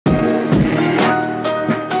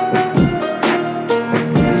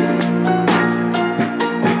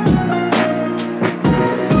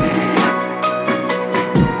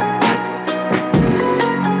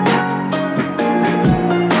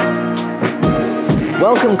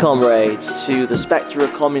Welcome, comrades, to the Spectre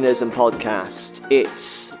of Communism podcast.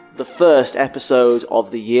 It's the first episode of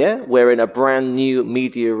the year. We're in a brand new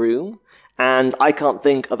media room, and I can't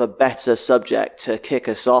think of a better subject to kick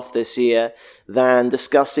us off this year than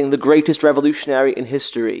discussing the greatest revolutionary in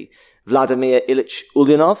history, Vladimir Ilyich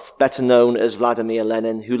Ulyanov, better known as Vladimir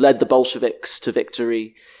Lenin, who led the Bolsheviks to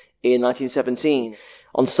victory in 1917.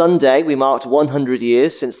 On Sunday, we marked 100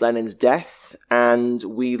 years since Lenin's death, and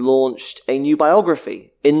we launched a new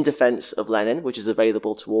biography, In Defence of Lenin, which is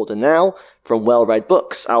available to order now from Well Read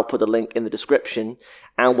Books. I'll put a link in the description.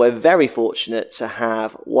 And we're very fortunate to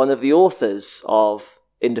have one of the authors of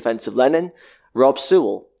In Defence of Lenin, Rob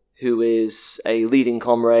Sewell, who is a leading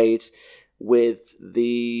comrade with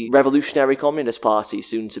the Revolutionary Communist Party,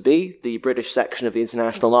 soon to be, the British section of the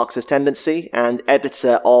International Marxist Tendency, and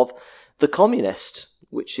editor of The Communist,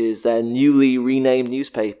 which is their newly renamed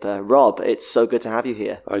newspaper. Rob, it's so good to have you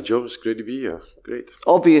here. Hi, Joe. It's great to be here. Great.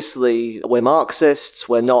 Obviously, we're Marxists.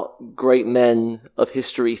 We're not great men of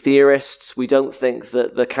history theorists. We don't think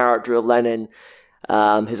that the character of Lenin,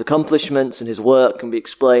 his accomplishments and his work can be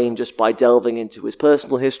explained just by delving into his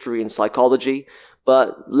personal history and psychology.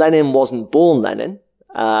 But Lenin wasn't born Lenin.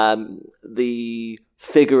 The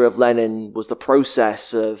figure of Lenin was the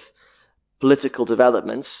process of political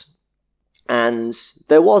developments. And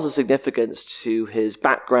there was a significance to his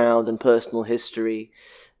background and personal history,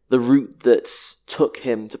 the route that took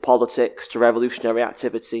him to politics, to revolutionary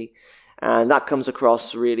activity, and that comes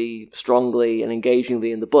across really strongly and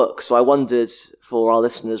engagingly in the book. So I wondered, for our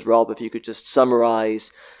listeners, Rob, if you could just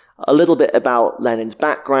summarize a little bit about Lenin's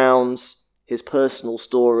background, his personal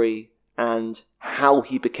story, and how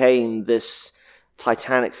he became this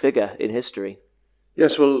titanic figure in history.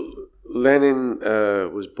 Yes, well, Lenin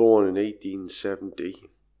was born in 1870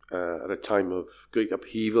 at a time of great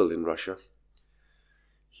upheaval in Russia.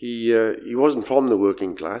 He wasn't from the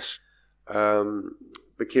working class,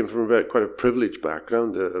 but came from quite a privileged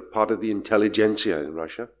background, part of the intelligentsia in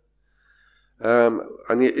Russia.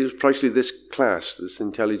 And it was precisely this class, this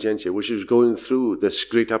intelligentsia, which was going through this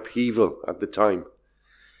great upheaval at the time.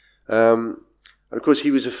 And of course,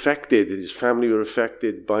 he was affected, his family were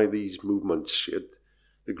affected by these movements.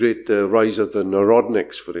 The great rise of the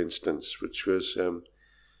Narodniks, for instance, which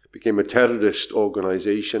became a terrorist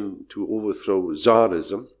organization to overthrow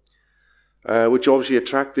Tsarism, which obviously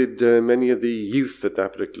attracted many of the youth at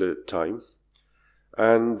that particular time,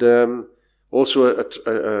 and also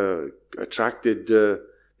attracted the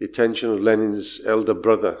attention of Lenin's elder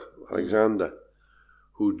brother, Alexander,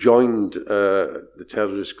 who joined the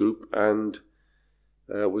terrorist group and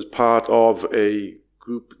was part of a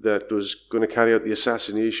group that was going to carry out the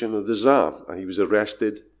assassination of the Tsar. He was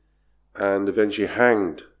arrested and eventually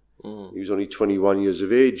hanged. He was only 21 years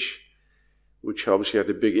of age, which obviously had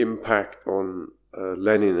a big impact on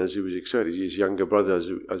Lenin, as he was expected, his younger brother,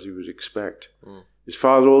 as he would expect. His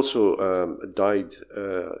father also died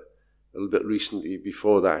a little bit recently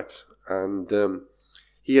before that, and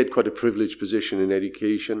he had quite a privileged position in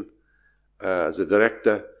education as a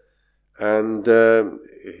director, and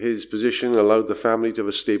his position allowed the family to have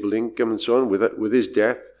a stable income and so on. With his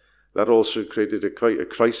death, that also created quite a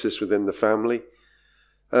crisis within the family.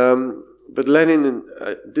 But Lenin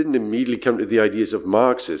didn't immediately come to the ideas of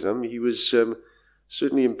Marxism. He was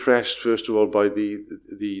certainly impressed, first of all, by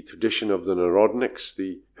the tradition of the Narodniks,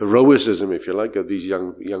 the heroism, if you like, of these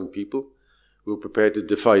young people who were prepared to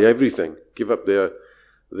defy everything, give up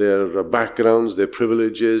their backgrounds, their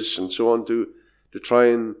privileges, and so on, to try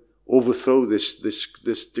and overthrow this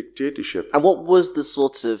dictatorship. And what was the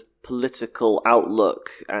sort of political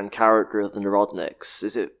outlook and character of the Narodniks?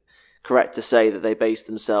 Is it correct to say that they based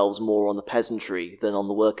themselves more on the peasantry than on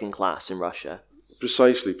the working class in Russia?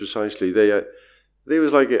 Precisely. They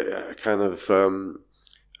was like a kind of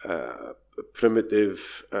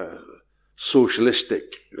primitive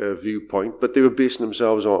socialistic viewpoint, but they were basing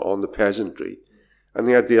themselves on the peasantry, and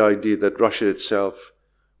they had the idea that Russia itself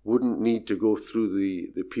wouldn't need to go through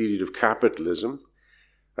the period of capitalism,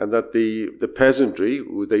 and that the peasantry,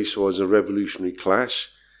 who they saw as a revolutionary class,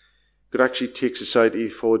 could actually take society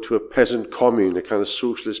forward to a peasant commune, a kind of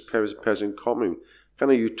socialist peasant commune,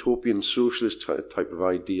 kind of utopian socialist type of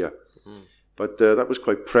idea. But that was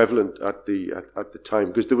quite prevalent at the time,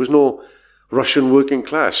 because there was no Russian working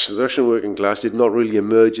class. The Russian working class did not really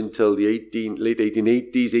emerge until the late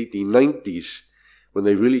 1880s, 1890s, when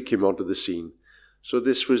they really came onto the scene. So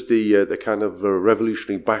this was the kind of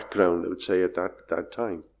revolutionary background, I would say, at that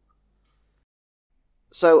time.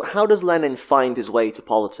 So how does Lenin find his way to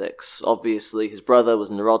politics? Obviously, his brother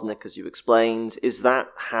was Narodnik, as you explained. Is that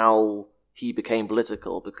how he became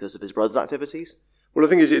political, because of his brother's activities? Well, I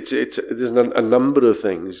think there's a number of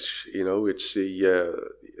things. It's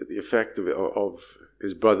the effect of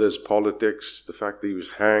his brother's politics, the fact that he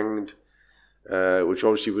was hanged, which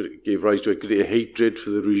obviously gave rise to a great hatred for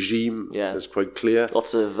the regime. Yeah, that's quite clear.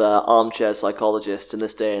 Lots of armchair psychologists in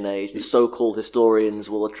this day and age, so-called historians,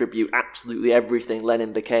 will attribute absolutely everything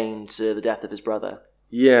Lenin became to the death of his brother.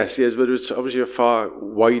 Yes, but it's obviously a far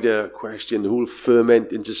wider question. The whole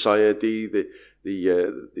ferment in society, the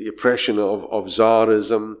oppression of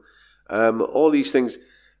Tsarism, all these things,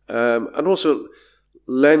 and also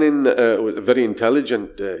Lenin was a very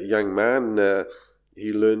intelligent young man.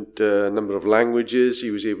 He learned a number of languages.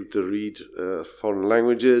 He was able to read foreign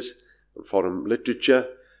languages, foreign literature,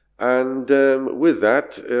 and with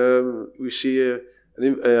that, we see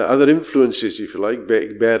other influences, if you like,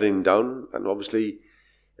 bearing down, and obviously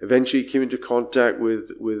eventually came into contact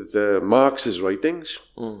with Marx's writings.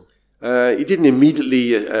 He didn't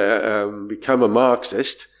immediately become a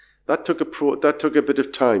Marxist. That took a bit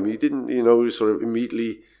of time. He didn't, sort of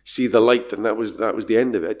immediately see the light, and that was the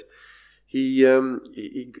end of it. He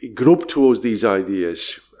groped towards these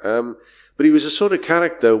ideas, but he was a sort of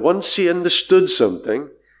character. Once he understood something,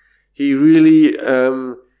 he really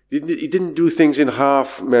he didn't do things in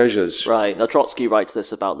half measures. Right. Now Trotsky writes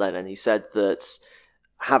this about Lenin. He said that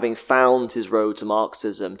having found his road to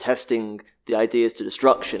Marxism, testing the ideas to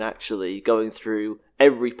destruction, actually, going through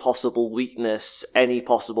every possible weakness, any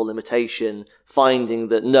possible limitation, finding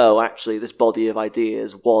that no, actually, this body of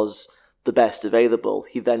ideas was the best available,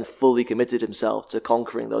 he then fully committed himself to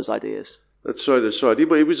conquering those ideas. That's right.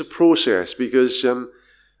 But it was a process, because in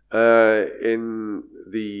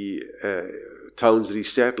the towns that he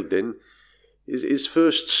settled in, his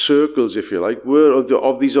first circles, if you like, were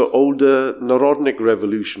of these older Narodnik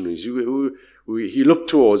revolutionaries who he looked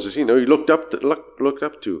towards, he looked up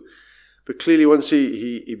to. But clearly, once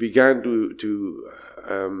he began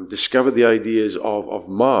to discover the ideas of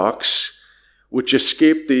Marx, which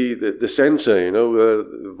escaped the censor,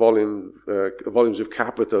 volumes of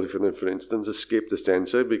Capital, for instance, escaped the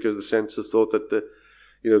censor because the censor thought that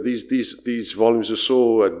these volumes are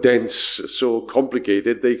so dense, so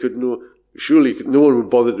complicated, surely no one would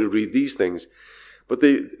bother to read these things. But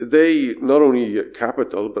they not only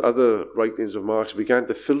Capital, but other writings of Marx began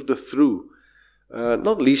to filter through,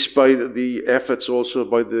 not least by the efforts also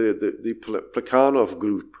by the Plekhanov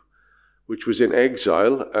group, which was in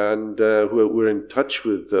exile and who were in touch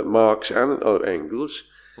with Marx and Engels.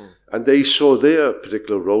 And they saw their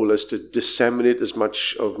particular role as to disseminate as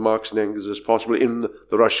much of Marx and Engels as possible in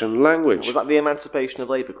the Russian language. Was that the Emancipation of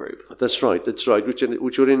Labour group? That's right,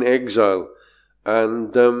 which were in exile.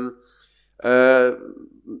 And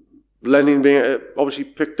Lenin being obviously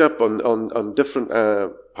picked up on different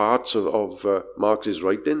parts of Marx's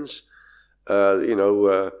writings.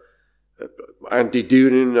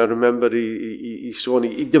 Anti-Dunin, I remember he saw and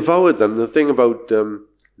he devoured them. The thing about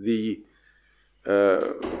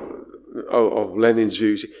of Lenin's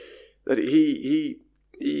views, that he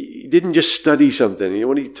didn't just study something.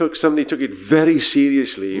 When he took something, he took it very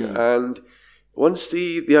seriously. And once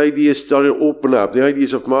the ideas started to open up, the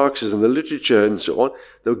ideas of Marxism, the literature and so on,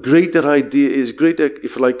 the greater idea is greater,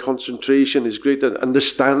 if you like, concentration, is greater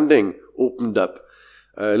understanding opened up.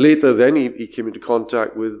 Later then he came into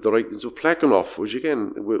contact with the writings of Plekhanov, which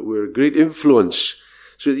again were a great influence.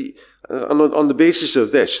 So on the basis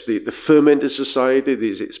of this, the fermented society,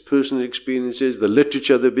 its personal experiences, the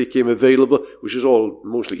literature that became available, which was all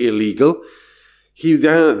mostly illegal, he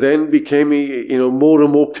then became more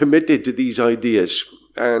and more committed to these ideas.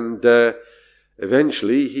 And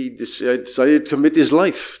eventually he decided to commit his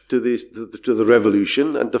life to the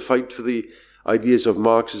revolution and to fight for the ideas of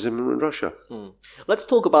Marxism in Russia. Let's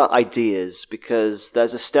talk about ideas, because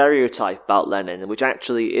there's a stereotype about Lenin which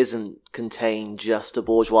actually isn't contained just to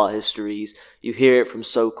bourgeois histories. You hear it from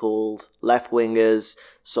so-called left-wingers,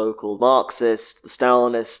 so-called Marxists. The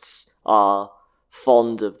Stalinists are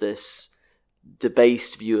fond of this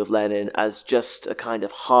debased view of Lenin as just a kind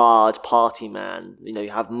of hard party man.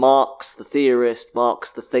 You have Marx the theorist,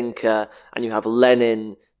 Marx the thinker, and you have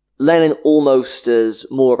Lenin almost as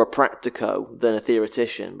more of a practico than a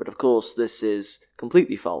theoretician, but of course this is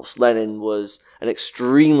completely false. Lenin was an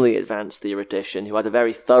extremely advanced theoretician who had a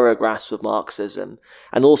very thorough grasp of Marxism,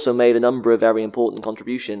 and also made a number of very important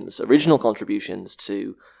original contributions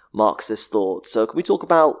to Marxist thought. So can we talk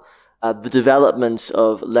about the development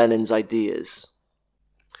of Lenin's ideas?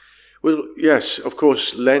 Well, yes, of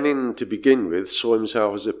course, Lenin, to begin with, saw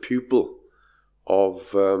himself as a pupil of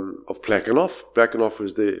Plekhanov. Plekhanov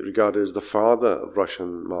was regarded as the father of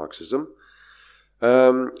Russian Marxism.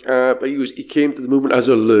 But he came to the movement as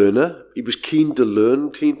a learner. He was keen to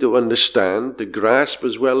learn, keen to understand, to grasp,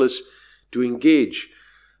 as well as to engage.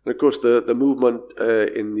 And of course, the movement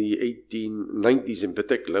in the 1890s in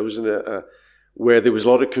particular was where there was a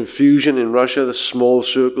lot of confusion in Russia. The small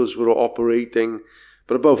circles were operating,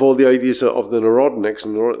 but above all, the ideas of the Narodniks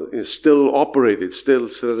still operated, still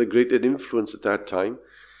had a great influence at that time.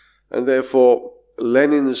 And therefore,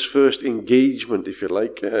 Lenin's first engagement, if you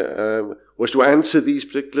like, was to answer these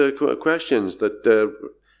particular questions, that the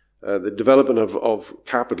development of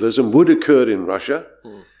capitalism would occur in Russia.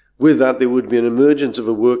 With that, there would be an emergence of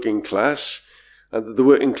a working class, and that the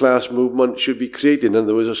working class movement should be created, and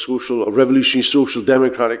there was a revolutionary social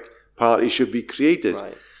democratic party should be created.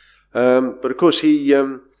 Right. But of course, he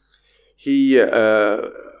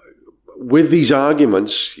with these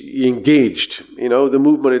arguments, he engaged. The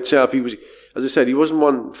movement itself. He was, as I said, he wasn't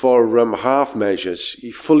one for half measures.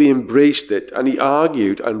 He fully embraced it, and he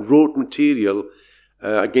argued and wrote material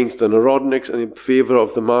against the Narodniks and in favour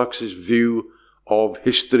of the Marxist view of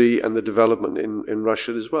history and the development in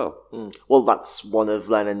Russia as well. Well, that's one of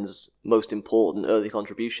Lenin's most important early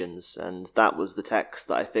contributions, and that was the text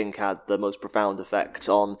that I think had the most profound effect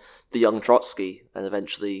on the young Trotsky, and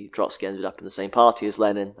eventually Trotsky ended up in the same party as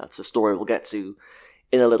Lenin. That's a story we'll get to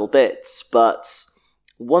in a little bit. But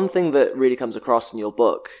one thing that really comes across in your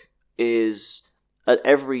book is at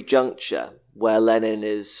every juncture where Lenin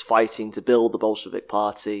is fighting to build the Bolshevik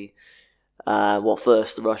Party,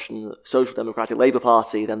 first the Russian Social Democratic Labour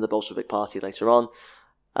Party, then the Bolshevik Party later on.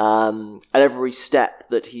 At every step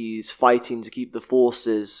that he's fighting to keep the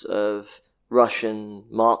forces of Russian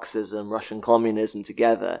Marxism, Russian communism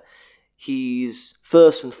together, he's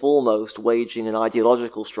first and foremost waging an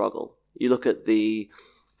ideological struggle. You look at the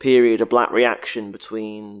period of black reaction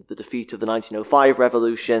between the defeat of the 1905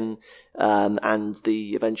 revolution and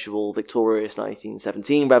the eventual victorious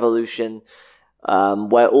 1917 revolution,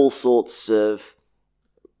 where all sorts of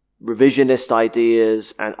revisionist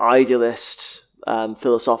ideas and idealist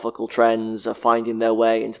philosophical trends are finding their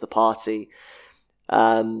way into the party.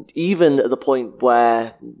 Even at the point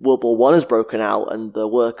where World War I has broken out and the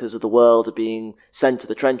workers of the world are being sent to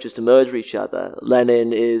the trenches to murder each other,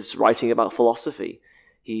 Lenin is writing about philosophy.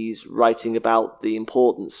 He's writing about the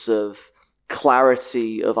importance of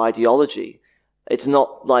clarity of ideology. It's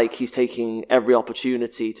not like he's taking every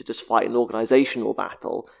opportunity to just fight an organizational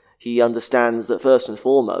battle. He understands that first and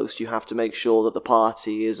foremost, you have to make sure that the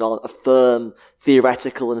party is on a firm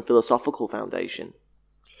theoretical and philosophical foundation.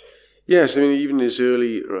 Yes, I mean, even his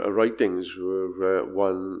early writings were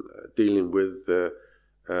one dealing with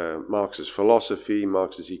Marxist philosophy,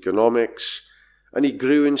 Marxist economics, and he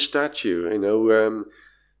grew in stature,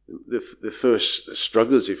 the first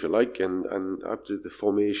struggles, if you like, and up to the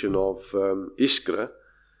formation of Iskra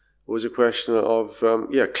was a question of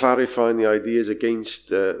clarifying the ideas against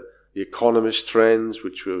the economist trends,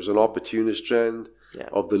 which was an opportunist trend,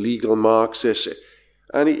 of the legal Marxists,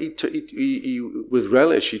 and he with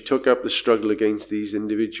relish he took up the struggle against these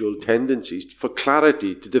individual tendencies for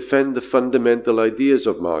clarity, to defend the fundamental ideas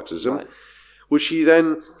of Marxism, which he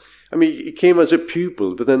then. I mean, he came as a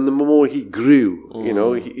pupil, but then the more he grew,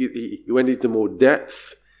 he went into more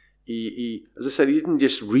depth. He, as I said, he didn't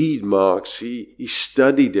just read Marx. He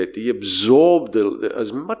studied it. He absorbed it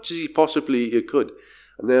as much as he possibly could,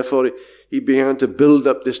 and therefore he began to build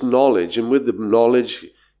up this knowledge. And with the knowledge,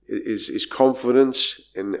 his confidence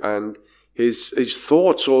and his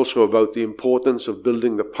thoughts also about the importance of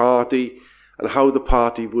building the party and how the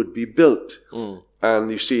party would be built.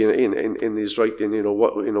 And you see in his writing,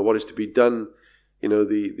 what is to be done.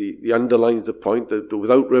 The underlines the point that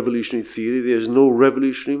without revolutionary theory, there's no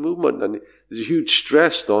revolutionary movement, and there's a huge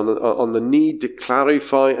stress on the need to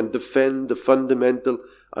clarify and defend the fundamental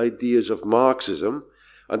ideas of Marxism,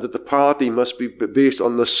 and that the party must be based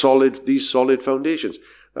on these solid foundations.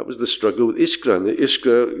 That was the struggle with Iskra, and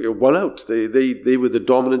Iskra won out. They were the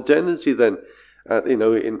dominant tendency then. In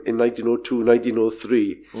 1902,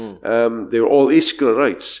 1903, they were all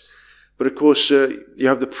Iskra-rights. But of course, you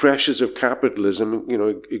have the pressures of capitalism,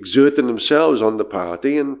 exerting themselves on the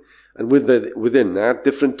party, and within that,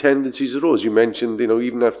 different tendencies arose. You mentioned,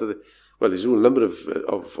 even after there's a whole number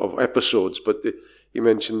of episodes, but you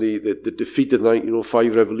mentioned the defeat of the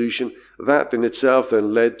 1905 revolution. That in itself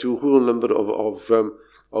then led to a whole number of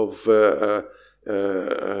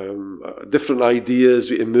different ideas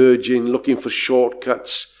emerging, looking for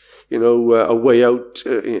shortcuts, a way out,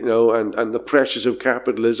 and the pressures of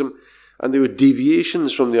capitalism. And there were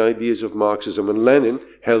deviations from the ideas of Marxism, and Lenin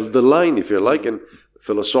held the line, if you like, and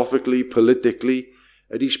philosophically, politically,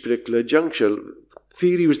 at each particular juncture,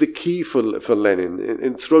 theory was the key for Lenin,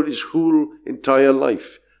 and throughout his whole entire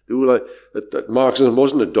life. That Marxism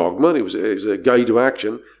wasn't a dogma; it was a guide to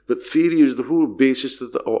action. But theory was the whole basis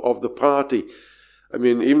of the party. I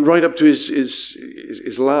mean, even right up to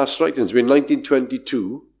his last writings. I mean,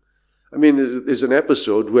 1922. I mean, there's an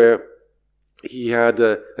episode where he had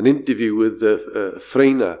an interview with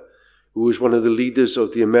Freiner, who was one of the leaders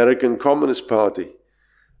of the American Communist Party.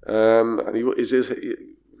 And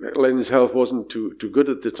Lenin's health wasn't too good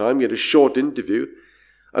at the time. He had a short interview.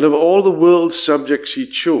 And of all the world subjects he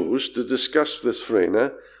chose to discuss with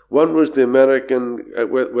Freiner, one was the American,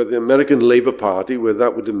 where the American Labour Party, where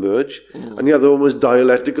that would emerge, and the other one was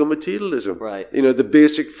dialectical materialism. Right. You know, the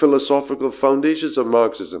basic philosophical foundations of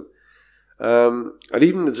Marxism. And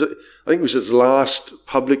even, I think it was his last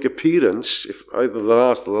public appearance, if either the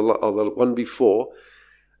last or the one before,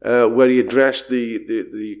 where he addressed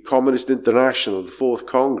the Communist International, the Fourth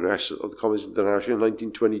Congress of the Communist International in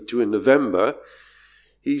 1922 in November.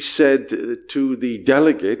 He said to the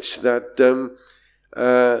delegates that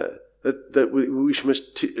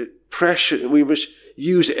we must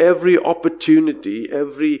use every opportunity,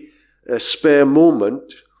 every spare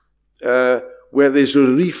moment where there's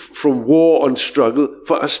relief from war and struggle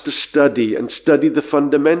for us to study the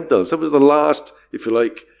fundamentals. That was the last, if you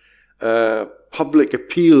like, public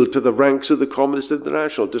appeal to the ranks of the Communist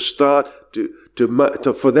International to start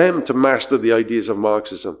for them to master the ideas of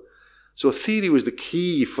Marxism. So theory was the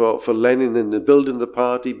key for Lenin in building the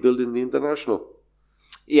party, building the International.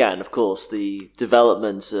 Yeah, and of course, the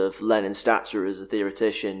development of Lenin's stature as a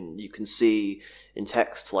theoretician, you can see in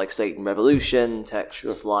texts like State and Revolution,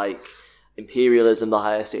 texts like Imperialism, the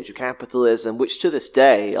Higher Stage of Capitalism, which to this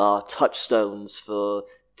day are touchstones for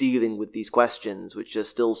dealing with these questions, which are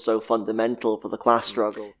still so fundamental for the class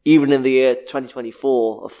struggle. Even in the year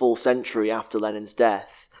 2024, a full century after Lenin's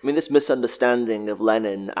death, I mean, this misunderstanding of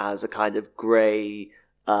Lenin as a kind of grey,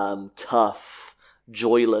 tough,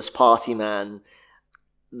 joyless party man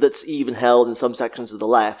that's even held in some sections of the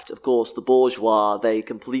left. Of course, the bourgeois, they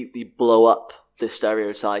completely blow up this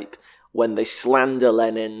stereotype when they slander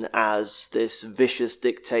Lenin as this vicious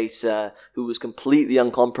dictator who was completely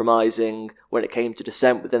uncompromising when it came to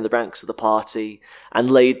dissent within the ranks of the party and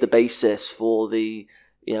laid the basis for the,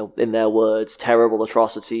 you know, in their words, terrible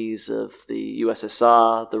atrocities of the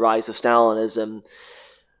USSR, the rise of Stalinism.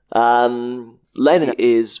 Lenin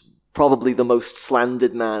is probably the most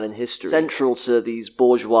slandered man in history. Central to these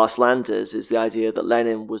bourgeois slanders is the idea that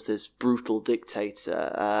Lenin was this brutal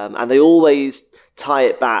dictator. And they always tie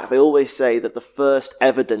it back. They always say that the first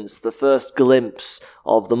evidence, the first glimpse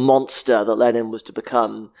of the monster that Lenin was to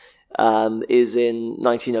become is in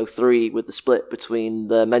 1903 with the split between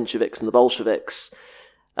the Mensheviks and the Bolsheviks.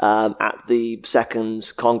 At the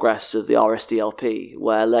second Congress of the RSDLP,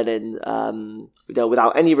 where Lenin,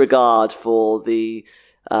 without any regard for the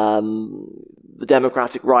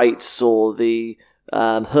democratic rights or the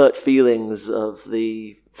hurt feelings of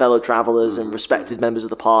the fellow travelers and respected members of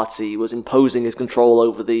the party, was imposing his control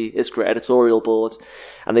over the Iskra editorial board.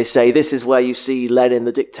 And they say this is where you see Lenin,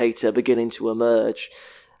 the dictator, beginning to emerge.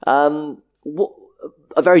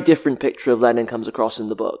 A very different picture of Lenin comes across in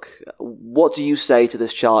the book. What do you say to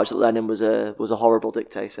this charge that Lenin was a horrible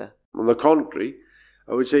dictator? On the contrary,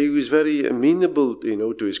 I would say he was very amenable,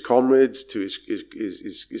 to his comrades, to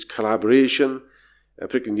his collaboration,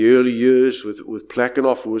 particularly in the early years with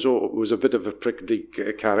Plekhanov, who was a bit of a prickly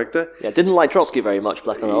character. Yeah, didn't like Trotsky very much,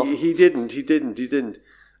 Plekhanov. He didn't.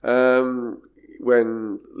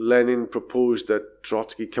 When Lenin proposed that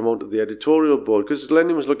Trotsky come onto the editorial board, because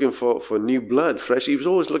Lenin was looking for new blood, fresh. He was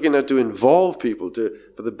always looking to involve people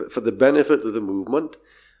for the benefit of the movement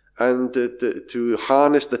and to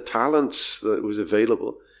harness the talents that was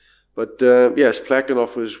available. But yes,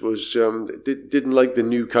 Plekhanov didn't like the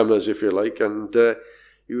newcomers, if you like, and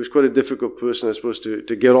he was quite a difficult person, I suppose, to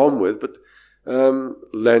get on with. But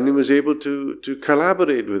Lenin was able to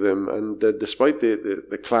collaborate with him, and despite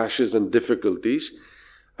the clashes and difficulties,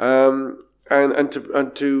 and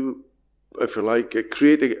to if you like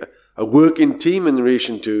create a working team in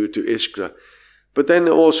relation to Iskra. But then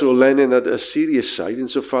also Lenin had a serious side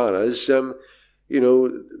insofar as the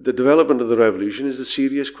development of the revolution is a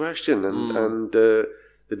serious question, and the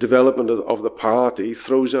development of the party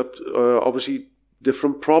throws up obviously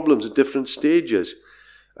different problems at different stages.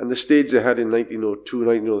 And the stage they had in 1902,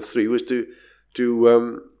 1903 was to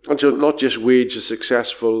not just wage a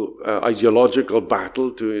successful ideological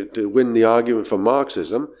battle to win the argument for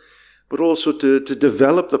Marxism, but also to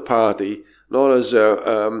develop the party not as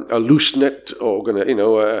a loose-knit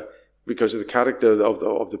because of the character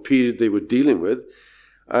of the period they were dealing with,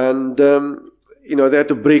 and they had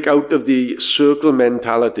to break out of the circle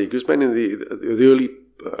mentality, because many of the early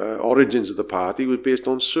origins of the party were based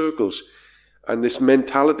on circles, and this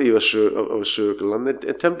mentality of a circle, and they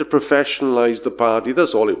attempted to professionalize the party.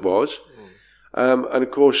 That's all it was. And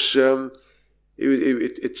of course,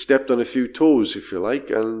 it stepped on a few toes, if you like,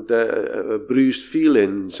 and bruised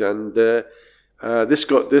feelings, and this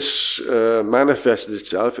manifested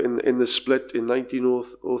itself in the split in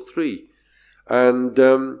 1903. And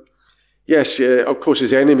yes, of course,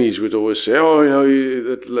 his enemies would always say,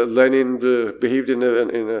 that Lenin behaved in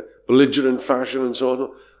a belligerent fashion and so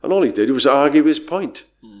on. And all he did was argue his point,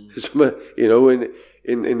 in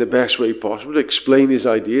the best way possible, explain his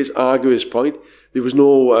ideas, argue his point. There was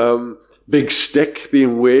no big stick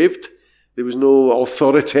being waved. There was no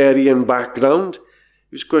authoritarian background.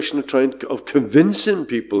 It was a question of convincing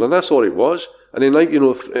people, and that's all it was. And in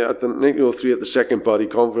 1903, at the Second Party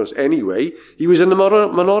Conference anyway, he was in the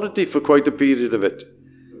minority for quite a period of it.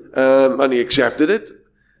 And he accepted it,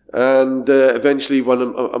 and eventually won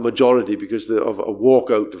a majority because of a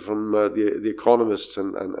walkout from the economists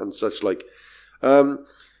and such like.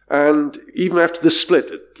 And even after the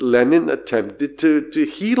split, Lenin attempted to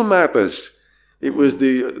heal matters. It was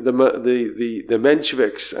the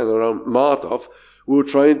Mensheviks and around Martov who were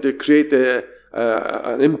trying to create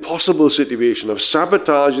an impossible situation of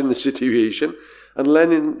sabotaging the situation, and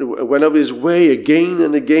Lenin went out of his way again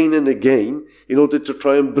and again and again in order to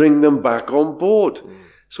try and bring them back on board.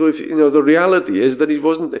 So if the reality is that it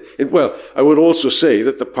wasn't. Well, I would also say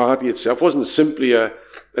that the party itself wasn't simply a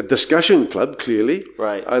discussion club, clearly,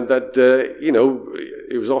 right? And that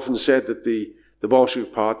it was often said that the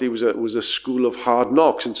Bolshevik Party was a school of hard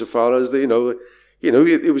knocks, insofar as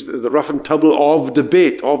it was the rough and tumble of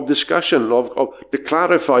debate, of discussion, of to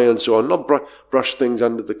clarify and so on, not brush things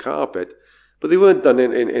under the carpet. But they weren't done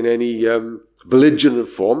in any belligerent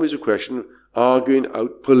form. It was a question of arguing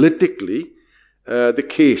out politically the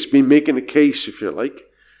case, making a case, if you like.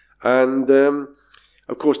 And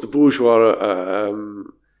of course, the bourgeois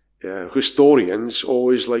historians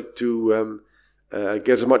always like to get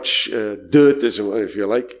as much dirt as, if you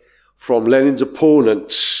like, from Lenin's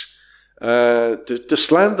opponents to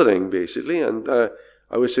slandering, basically. And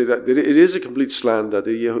I would say that it is a complete slander.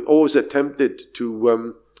 He always attempted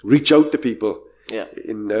to reach out to people. Yeah.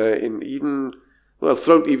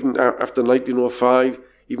 Throughout even after 1905,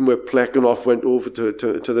 even where Plekhanov went over to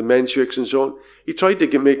the Mensheviks and so on, he tried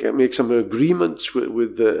to make some agreements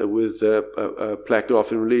with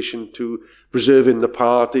Plekhanov in relation to preserving the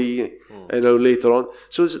party, later on.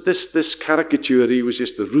 So this caricature, he was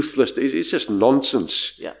just ruthless. It's just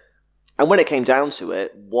nonsense. Yeah. And when it came down to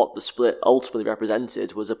it, what the split ultimately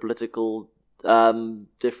represented was a political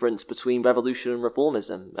difference between revolution and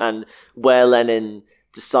reformism, and where Lenin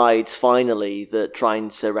decides finally that trying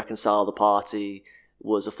to reconcile the party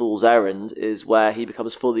was a fool's errand is where he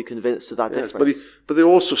becomes fully convinced of that difference. But they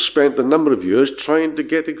also spent a number of years trying to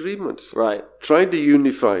get agreement, right? Trying to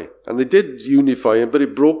unify, and they did unify, but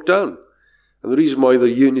it broke down. And the reason why the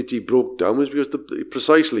unity broke down was because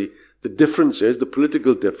precisely the differences, the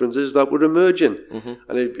political differences that were emerging. Mm-hmm.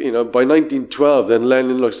 And by 1912, then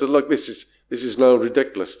Lenin said, "Look, this is now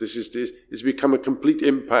ridiculous. It's become a complete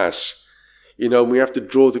impasse. We have to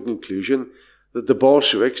draw the conclusion that the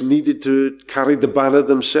Bolsheviks needed to carry the banner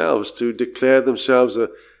themselves, to declare themselves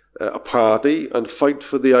a party and fight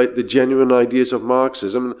for the genuine ideas of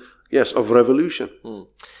Marxism, yes, of revolution."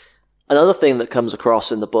 Another thing that comes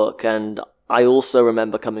across in the book, and I also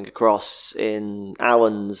remember coming across in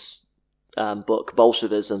Allen's book,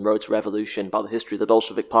 Bolshevism, Road to Revolution, about the history of the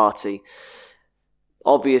Bolshevik Party.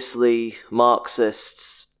 Obviously,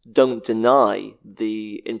 Marxists don't deny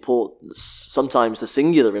the importance, sometimes the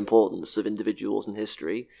singular importance, of individuals in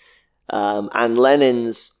history, and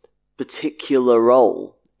Lenin's particular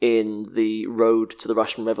role in the road to the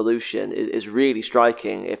Russian Revolution is really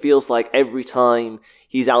striking. It feels like every time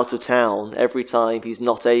he's out of town, every time he's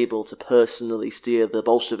not able to personally steer the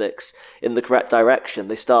Bolsheviks in the correct direction,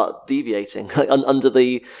 they start deviating under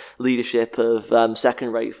the leadership of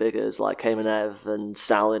second-rate figures like Kamenev and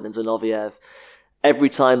Stalin and Zinoviev. Every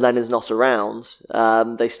time Lenin's not around,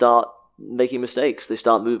 they start making mistakes. They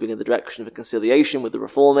start moving in the direction of a conciliation with the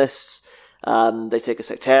reformists. They take a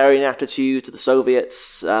sectarian attitude to the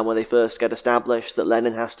Soviets when they first get established that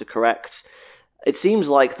Lenin has to correct. It seems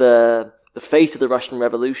like the fate of the Russian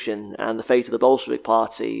Revolution and the fate of the Bolshevik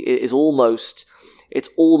Party is almost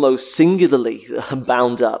singularly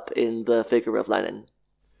bound up in the figure of Lenin.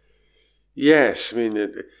 Yes, I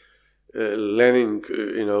mean, Lenin,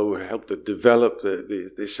 helped to develop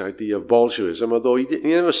this idea of Bolshevism, although he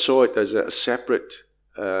never saw it as a separate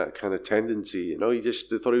kind of tendency. You know, he just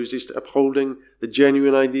thought he was just upholding the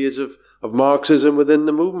genuine ideas of Marxism within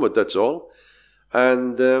the movement. That's all.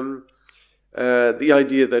 And the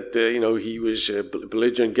idea that he was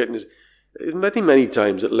belligerent, getting his many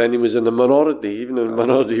times that Lenin was in a minority, even in a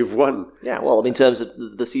minority of one. Yeah, well, in terms of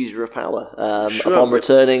the seizure of power, upon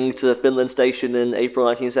returning to Finland Station in April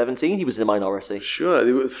 1917, he was in a minority.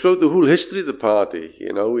 Sure, throughout the whole history of the party, he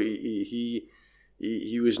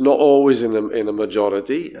was not always in a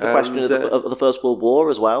majority. The question of the First World War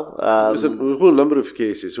as well. There's a whole number of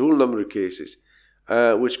cases,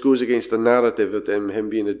 which goes against the narrative of him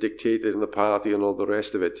being a dictator in the party and all the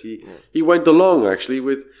rest of it. He went along actually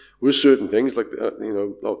with certain things like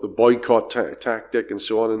the boycott tactic and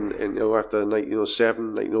so on. And after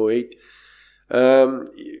 1907, 1908,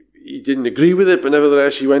 he didn't agree with it, but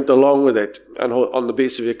nevertheless he went along with it. And on the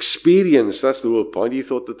basis of experience, that's the whole point. He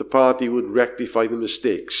thought that the party would rectify the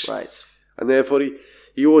mistakes, right? And therefore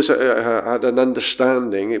he always had an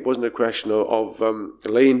understanding. It wasn't a question of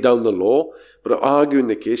laying down the law, but of arguing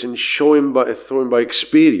the case and showing by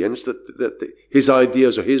experience that his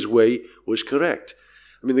ideas or his way was correct.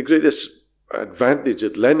 I mean, the greatest advantage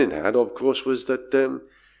that Lenin had, of course, was that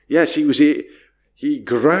yes, he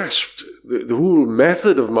grasped the whole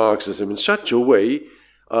method of Marxism in such a way,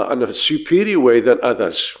 in a superior way than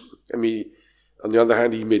others. I mean, on the other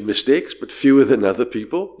hand, he made mistakes, but fewer than other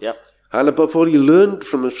people. Yep. And above all, he learned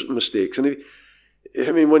from his mistakes. And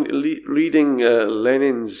when reading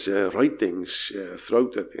Lenin's writings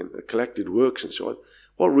throughout the collected works and so on,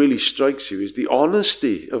 what really strikes you is the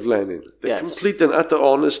honesty of Lenin, the complete and utter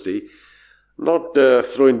honesty, not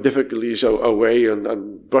throwing difficulties away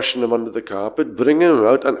and brushing them under the carpet, bringing them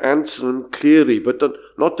out and answering them clearly, but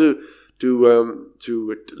not to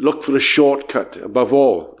look for a shortcut above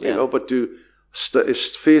all, but to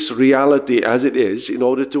face reality as it is in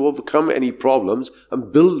order to overcome any problems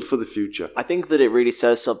and build for the future. I think that it really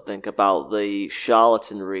says something about the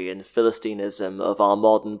charlatanry and philistinism of our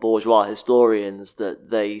modern bourgeois historians,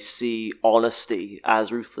 that they see honesty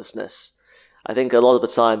as ruthlessness. I think a lot of the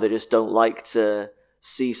time they just don't like to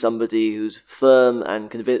see somebody who's firm and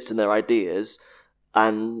convinced in their ideas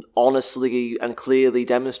and honestly and clearly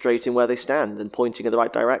demonstrating where they stand and pointing in the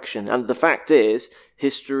right direction. And the fact is,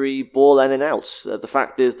 history bore Lenin out. The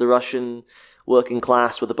fact is, the Russian working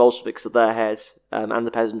class with the Bolsheviks at their head, and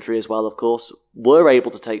the peasantry as well, of course, were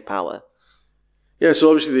able to take power. Yeah,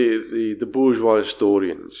 so obviously the bourgeois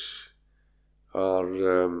historians are...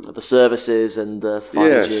 the services and the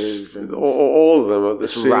Feigers. Yes, and all of them are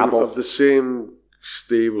the same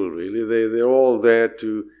stable, really. They're all there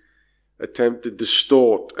to attempt to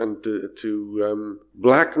distort and to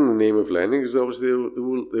blacken the name of Lenin, because obviously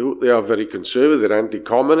they are very conservative, they're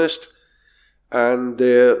anti-communist, and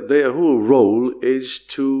their whole role is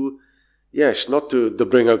to, not to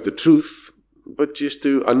bring out the truth, but just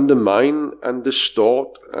to undermine and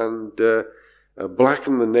distort and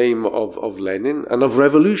blacken the name of Lenin and of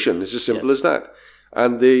revolution. It's as simple as that.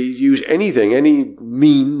 And they use any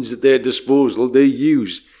means at their disposal, they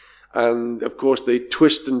use. And, of course, they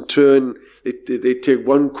twist and turn. They take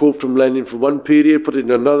one quote from Lenin from one period, put it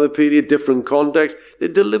in another period, different context. They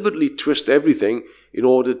deliberately twist everything in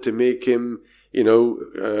order to make him,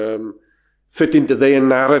 fit into their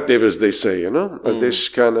narrative, as they say, this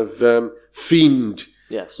kind of fiend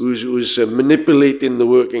who's manipulating the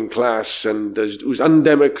working class and who's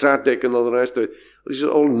undemocratic and all the rest of it. This is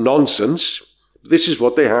all nonsense. This is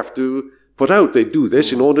what they have to put out. They do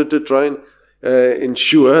this in order to try and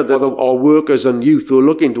ensure that our workers and youth who are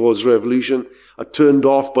looking towards revolution are turned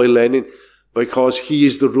off by Lenin because he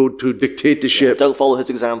is the road to dictatorship. Don't follow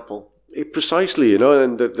his example. Precisely,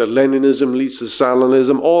 and the Leninism leads to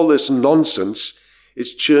Stalinism. All this nonsense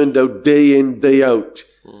is churned out day in, day out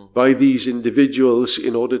by these individuals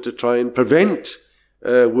in order to try and prevent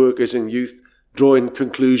workers and youth drawing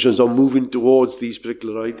conclusions or moving towards these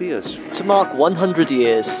particular ideas. To mark 100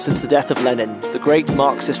 years since the death of Lenin, the great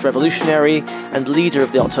Marxist revolutionary and leader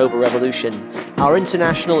of the October Revolution, our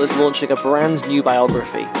International is launching a brand new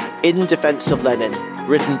biography, In Defence of Lenin,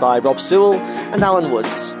 written by Rob Sewell and Alan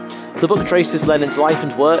Woods. The book traces Lenin's life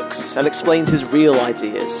and works and explains his real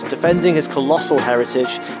ideas, defending his colossal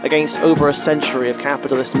heritage against over a century of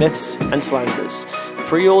capitalist myths and slanders.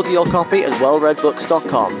 Pre-order your copy at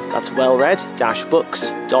wellreadbooks.com. That's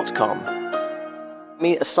wellread-books.com. I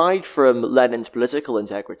mean, aside from Lenin's political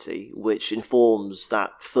integrity, which informs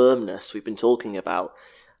that firmness we've been talking about,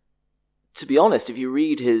 to be honest, if you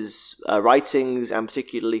read his writings, and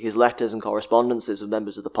particularly his letters and correspondences with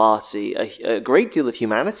members of the party, a great deal of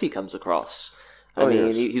humanity comes across. I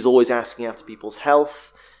mean, he's always asking after people's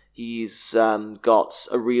health. He's got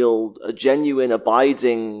a genuine,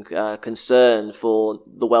 abiding concern for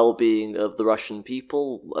the well-being of the Russian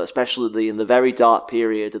people, especially in the very dark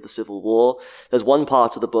period of the Civil War. There's one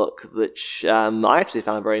part of the book which I actually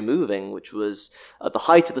found very moving, which was at the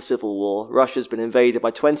height of the Civil War. Russia's been invaded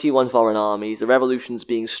by 21 foreign armies. The revolution's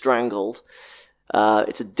being strangled.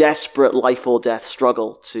 It's a desperate life-or-death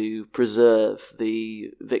struggle to preserve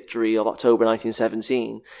the victory of October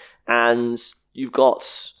 1917. And you've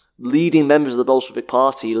got leading members of the Bolshevik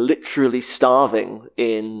Party literally starving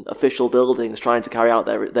in official buildings trying to carry out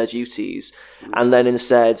their duties. And then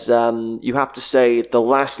instead, you have to save the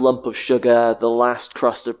last lump of sugar, the last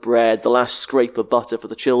crust of bread, the last scrape of butter for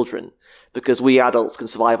the children. Because we adults can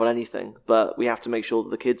survive on anything, but we have to make sure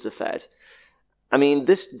that the kids are fed. I mean,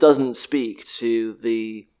 this doesn't speak to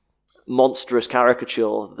the monstrous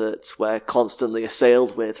caricature that we're constantly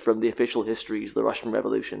assailed with from the official histories of the Russian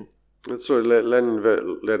Revolution. That's right. Lenin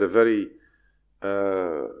led a very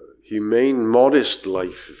humane, modest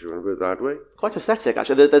life, if you want to put it that way. Quite ascetic,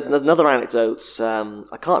 actually. There's another anecdote,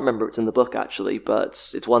 I can't remember if it's in the book, actually,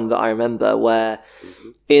 but it's one that I remember, where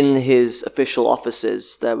in his official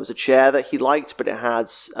offices there was a chair that he liked, but it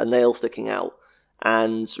had a nail sticking out.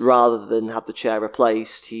 And rather than have the chair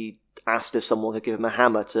replaced, he asked if someone could give him a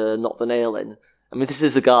hammer to knock the nail in. I mean, this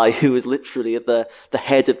is a guy who is literally at the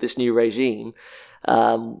head of this new regime,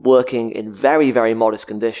 working in very, very modest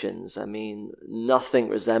conditions. I mean, nothing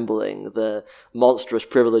resembling the monstrous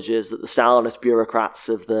privileges that the Stalinist bureaucrats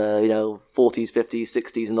of the, 40s, 50s,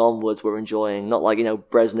 60s and onwards were enjoying. Not like,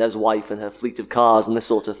 Brezhnev's wife and her fleet of cars and this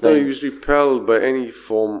sort of thing. No, he was repelled by any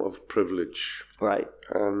form of privilege. Right.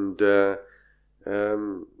 And,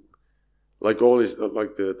 like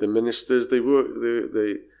the ministers, they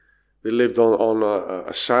lived on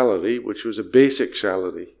a salary, which was a basic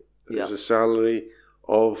salary. It was a salary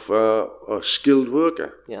of a skilled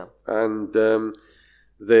worker. Yeah. And in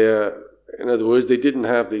other words, they didn't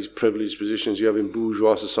have these privileged positions you have in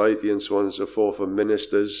bourgeois society and so on and so forth for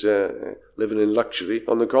ministers living in luxury.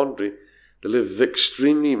 On the contrary, they lived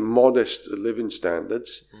extremely modest living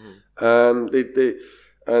standards.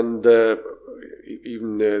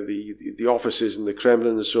 Even the offices in the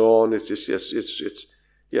Kremlin and so on, it's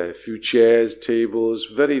a few chairs, tables,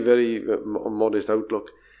 very, very modest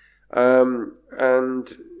outlook.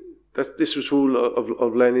 And this was all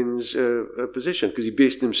of Lenin's position, because he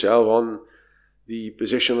based himself on the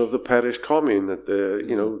position of the Paris Commune, that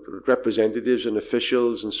representatives and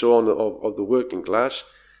officials and so on of the working class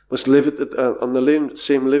must live on the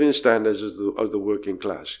same living standards as the working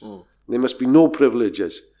class. There must be no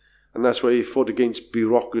privileges. And that's why he fought against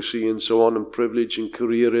bureaucracy and so on, and privilege and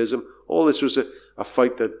careerism. All this was a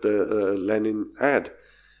fight that Lenin had.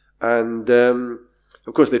 And,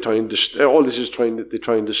 of course, they're trying to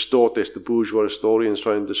distort this. The bourgeois historians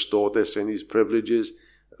try and distort this and his privileges.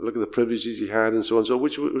 Look at the privileges he had and so on,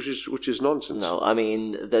 which is nonsense. No, I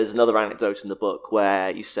mean, there's another anecdote in the book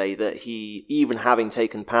where you say that he, even having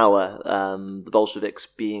taken power, the Bolsheviks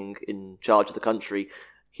being in charge of the country,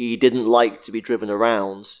 he didn't like to be driven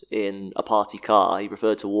around in a party car. He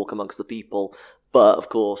preferred to walk amongst the people. But, of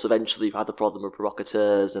course, eventually you had the problem of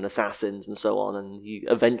provocateurs and assassins and so on, and he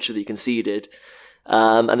eventually conceded.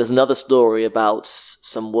 And there's another story about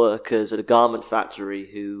some workers at a garment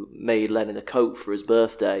factory who made Lenin a coat for his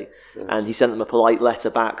birthday, and he sent them a polite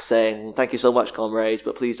letter back saying, "Thank you so much, comrade,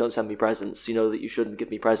 but please don't send me presents. You know that you shouldn't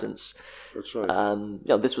give me presents." That's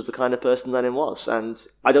right. This was the kind of person Lenin was. And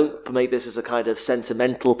I don't make this as a kind of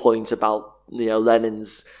sentimental point about,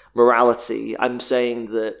 Lenin's morality. I'm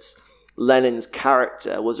saying that Lenin's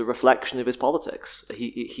character was a reflection of his politics.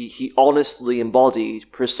 He honestly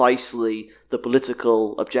embodied precisely the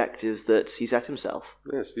political objectives that he set himself.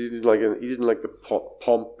 Yes, he didn't like the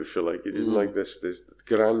pomp, if you like. He didn't like this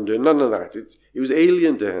grandeur, none of that. It was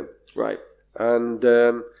alien to him. Right. And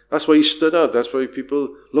that's why he stood out. That's why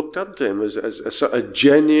people looked up to him as a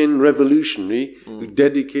genuine revolutionary who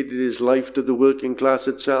dedicated his life to the working class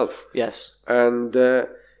itself. Yes. And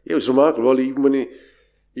it was remarkable. Even when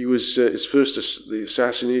he was his first the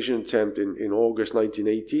assassination attempt in August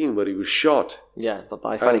 1918, where he was shot. Yeah, but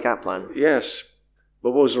by Fanny Kaplan. Yes.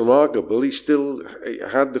 But what was remarkable, he still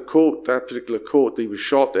had the coat, that particular coat that he was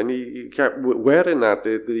shot in. He kept wearing that.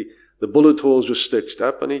 The bullet holes were stitched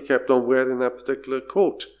up, and he kept on wearing that particular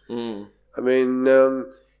coat. I mean,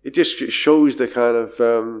 it just shows the kind of,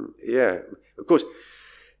 Of course,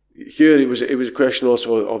 here it was a question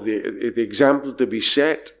also of the example to be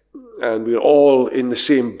set. And we were all in the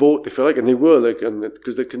same boat, if you like, and they were,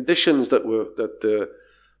 because the conditions that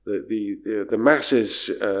the masses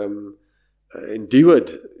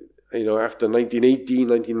endured after 1918,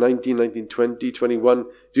 1919, 1920, 21,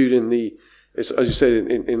 during the, as you said,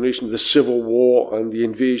 in relation to the Civil War and the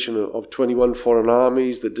invasion of 21 foreign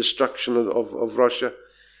armies, the destruction of Russia,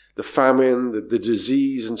 the famine, the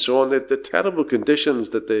disease, and so on, the terrible conditions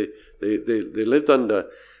that they lived under.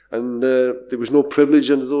 And there was no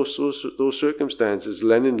privilege under those circumstances.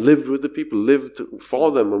 Lenin lived with the people, lived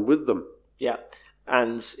for them and with them. Yeah,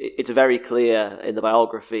 and it's very clear in the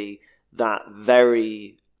biography that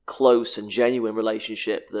very close and genuine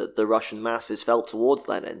relationship that the Russian masses felt towards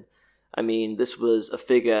Lenin. I mean, this was a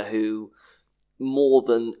figure who, more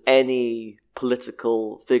than any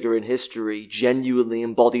political figure in history, genuinely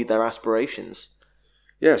embodied their aspirations.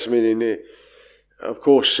 Yes, I mean, of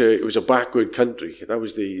course, it was a backward country. That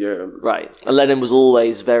was the... Right. And Lenin was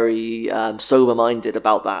always very sober-minded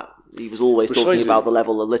about that. He was always talking about the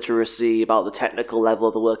level of literacy, about the technical level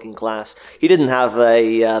of the working class. He didn't have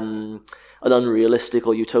an unrealistic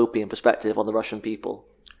or utopian perspective on the Russian people.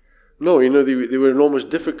 No, there were enormous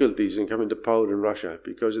difficulties in coming to power in Russia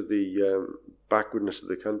because of the backwardness of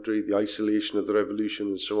the country, the isolation of the revolution,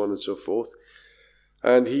 and so on and so forth.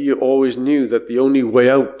 And he always knew that the only way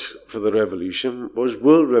out for the revolution was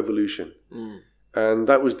world revolution. Mm. And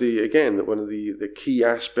that was, one of the key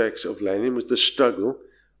aspects of Lenin was the struggle,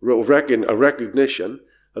 a recognition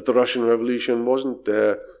that the Russian Revolution wasn't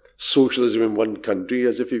socialism in one country,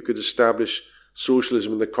 as if you could establish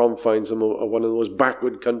socialism in the confines of one of the most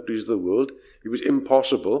backward countries of the world. It was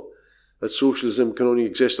impossible. That socialism can only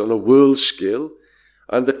exist on a world scale.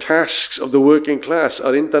 And the tasks of the working class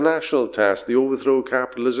are international tasks. They overthrow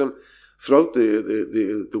capitalism throughout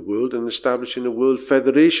the world and establishing a world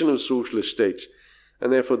federation of socialist states.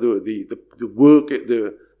 And therefore the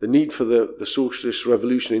need for the socialist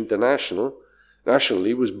revolution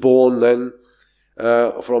nationally was born then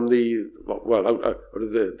from the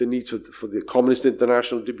need for the Communist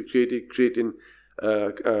International to be creating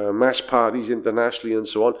mass parties internationally and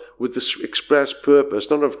so on, with the express purpose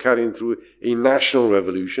not of carrying through a national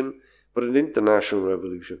revolution, but an international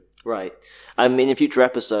revolution. Right. I mean, in future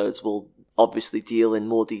episodes, we'll obviously deal in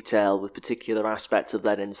more detail with particular aspects of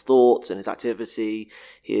Lenin's thoughts and his activity,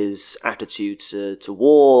 his attitude to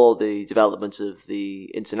war, the development of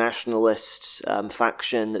the internationalist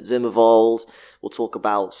faction at Zimmerwald. We'll talk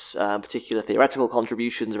about particular theoretical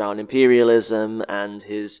contributions around imperialism and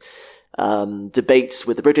his debates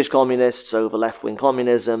with the British communists over left-wing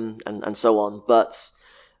communism and so on. But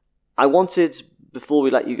I wanted, before we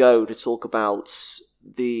let you go, to talk about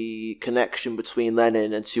the connection between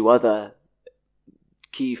Lenin and two other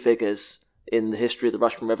key figures in the history of the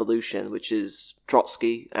Russian Revolution, which is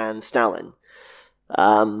Trotsky and Stalin.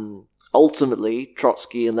 Ultimately,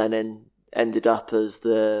 Trotsky and Lenin ended up as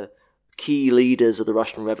the key leaders of the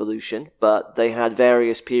Russian Revolution, but they had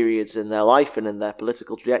various periods in their life and in their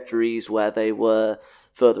political trajectories where they were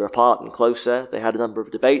further apart and closer. They had a number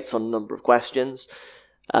of debates on a number of questions,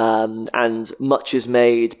 and much is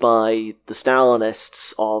made by the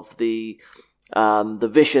Stalinists of the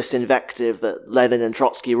vicious invective that Lenin and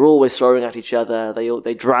Trotsky were always throwing at each other.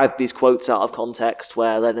 They dragged these quotes out of context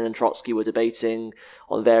where Lenin and Trotsky were debating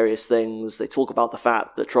on various things. They talk about the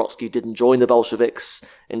fact that Trotsky didn't join the Bolsheviks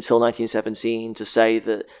until 1917 to say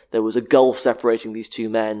that there was a gulf separating these two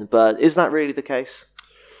men. But is that really the case?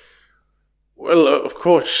 Well, of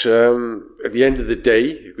course, at the end of the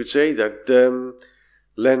day, you could say that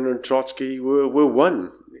Lenin and Trotsky were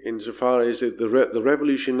one, insofar as the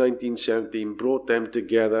revolution in 1917 brought them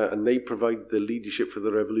together and they provided the leadership for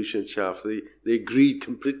the revolution itself. They agreed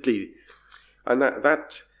completely. And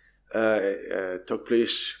that took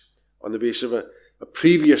place on the basis of a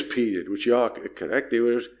previous period, which you are correct. They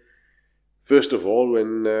were, first of all,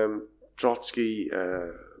 when Trotsky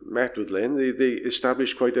met with Lenin, they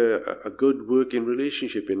established quite a good working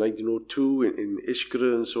relationship in 1902 in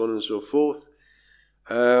Iskra and so on and so forth.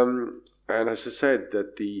 And as I said,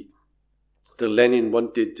 that the Lenin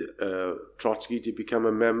wanted Trotsky to become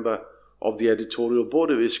a member of the editorial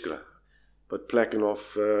board of Iskra, but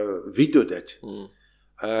Plekhanov vetoed it. Mm.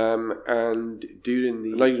 And during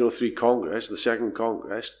the 1903 Congress, the Second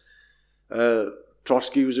Congress,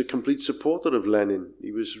 Trotsky was a complete supporter of Lenin.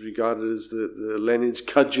 He was regarded as the Lenin's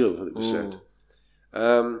cudgel, it was said.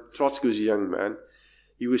 Trotsky was a young man.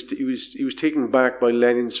 He was taken back by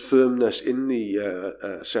Lenin's firmness in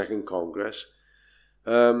the Second Congress,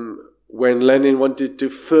 when Lenin wanted to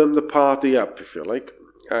firm the party up, if you like,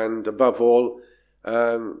 and above all,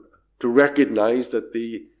 to recognize that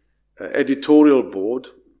the editorial board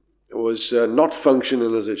was not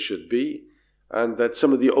functioning as it should be, and that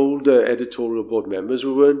some of the older editorial board members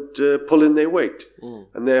weren't pulling their weight,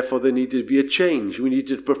 and therefore there needed to be a change. We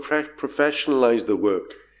needed to professionalize the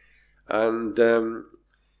work. and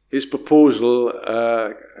his proposal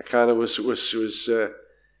kind of was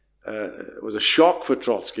a shock for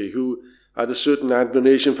Trotsky, who had a certain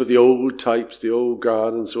admiration for the old types, the old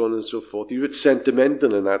guard, and so on and so forth. He was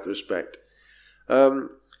sentimental in that respect. But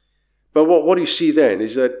what you see then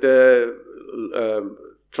is that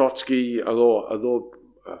Trotsky, although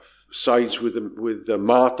sides with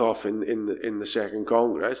Martov in the Second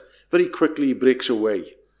Congress, very quickly breaks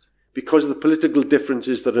away because of the political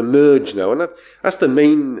differences that emerge now, and that's the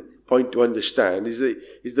main point to understand: is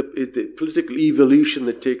the political evolution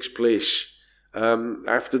that takes place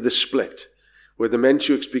after the split, where the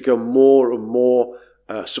Mensheviks become more and more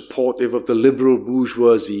supportive of the liberal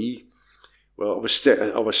bourgeoisie, of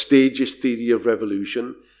a stagist theory of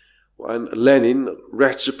revolution, and Lenin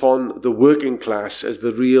rests upon the working class as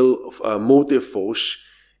the real motive force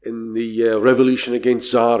in the revolution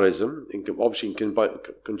against Tsarism, obviously in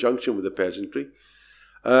conjunction with the peasantry.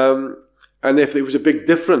 And if there was a big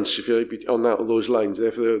difference, if you like, on those lines,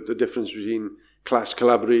 if the difference between class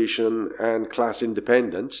collaboration and class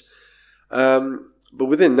independence, but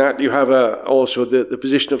within that you have also the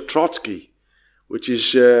position of Trotsky, which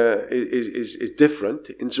is different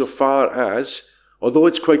insofar as, although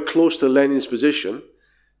it's quite close to Lenin's position,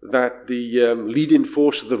 that the leading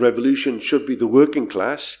force of the revolution should be the working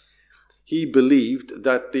class, he believed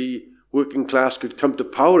that the working class could come to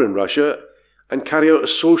power in Russia and carry out a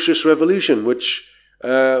socialist revolution, which he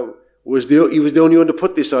was the only one to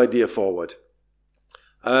put this idea forward.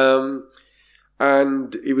 And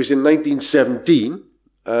it was in 1917,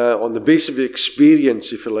 on the basis of the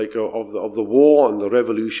experience, if you like, of the war and the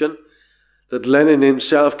revolution, that Lenin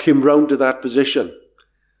himself came round to that position,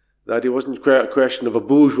 that it wasn't a question of a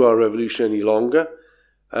bourgeois revolution any longer,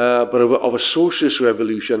 but of a socialist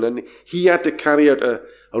revolution. And he had to carry out a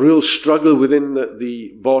real struggle within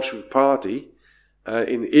the Bolshevik Party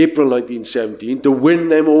in April 1917 to win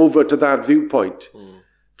them over to that viewpoint,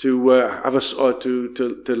 to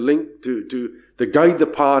guide the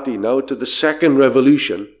party now to the second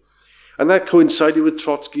revolution. And that coincided with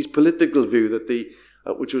Trotsky's political view that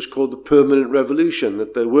which was called the permanent revolution,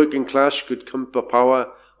 that the working class could come to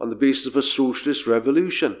power on the basis of a socialist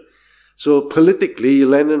revolution. So politically,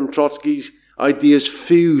 Lenin and Trotsky's ideas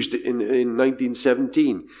fused in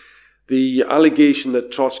 1917. The allegation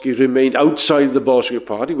that Trotsky remained outside the Bolshevik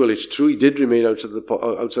Party, well, it's true, he did remain outside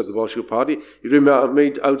the Bolshevik Party. He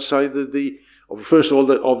remained outside first of all,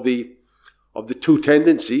 of the two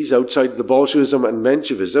tendencies outside the Bolshevism and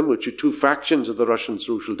Menshevism, which are two factions of the Russian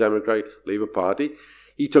Social Democratic Labour Party.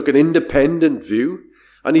 He took an independent view,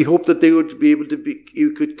 and he hoped that they would be able to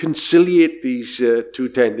you could conciliate these two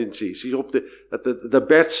tendencies. He hoped that the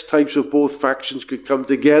best types of both factions could come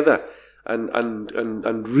together and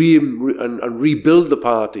rebuild the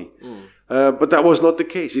party. But that was not the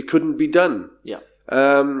case. It couldn't be done. Yeah.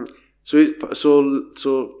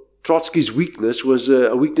 So Trotsky's weakness was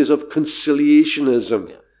a weakness of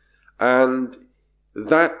conciliationism, and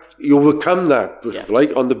that you overcome that,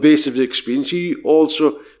 like on the basis of his experience. He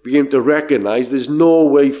also began to recognize there's no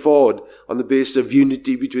way forward on the basis of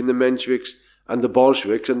unity between the Mensheviks and the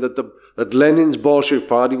Bolsheviks, and that Lenin's Bolshevik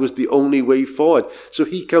Party was the only way forward. So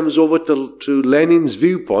he comes over to Lenin's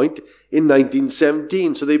viewpoint in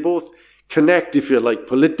 1917. So they both connect, if you like,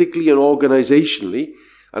 politically and organizationally,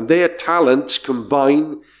 and their talents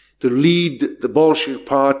combine to lead the Bolshevik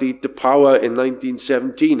Party to power in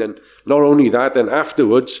 1917. And not only that, then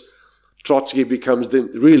afterwards, Trotsky becomes the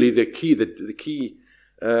key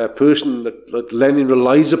person that Lenin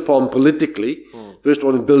relies upon politically. First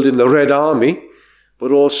one in building the Red Army,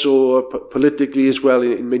 but also politically as well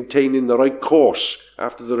in maintaining the right course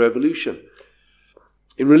after the revolution.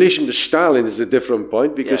 In relation to Stalin is a different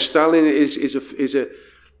point, because Stalin is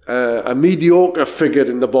a mediocre figure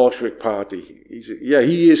in the Bolshevik Party.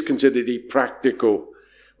 He is considered a practico,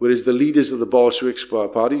 whereas the leaders of the Bolshevik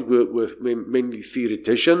Party were mainly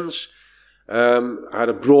theoreticians, had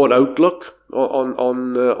a broad outlook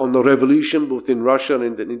on the revolution, both in Russia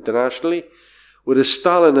and internationally, whereas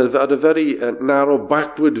Stalin had a very narrow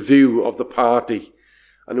backward view of the party,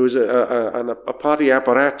 and it was a party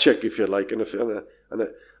apparatchik, if you like,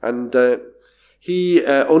 and he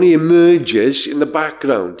only emerges in the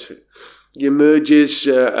background. He emerges,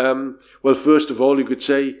 first of all, you could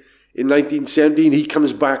say, in 1917, he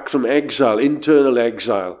comes back from exile, internal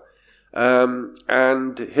exile,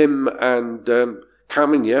 and him and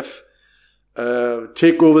Kamenev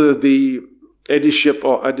take over the editorship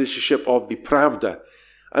of the Pravda,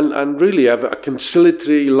 and really have a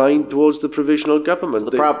conciliatory line towards the provisional government. So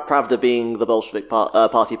the Pravda being the Bolshevik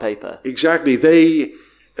party paper. Exactly. They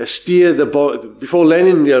steer before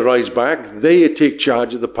Lenin arrives back, they take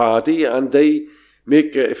charge of the party and they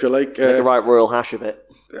make, if you like... make a right royal hash of it.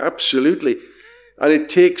 Absolutely. And it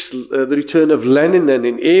takes the return of Lenin then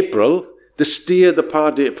in April to steer the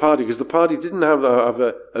party because the party didn't have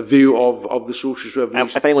a view of the socialist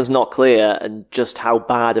revolution. If anyone's not clear and just how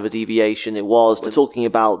bad of a deviation it was, we're talking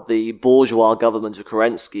about the bourgeois government of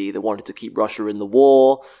Kerensky that wanted to keep Russia in the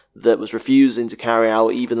war, that was refusing to carry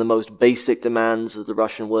out even the most basic demands of the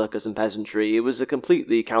Russian workers and peasantry. It was a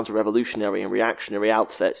completely counter-revolutionary and reactionary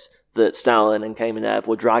outfit that Stalin and Kamenev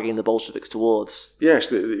were dragging the Bolsheviks towards. Yes,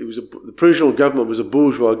 the provisional government was a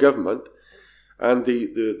bourgeois government, and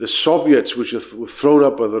the Soviets, which were thrown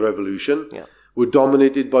up by the revolution, were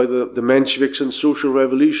dominated by the Mensheviks and social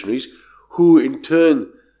revolutionaries, who in turn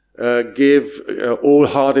gave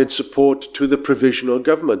all-hearted support to the provisional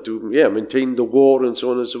government to maintain the war and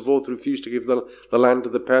so on and so forth, refused to give the land to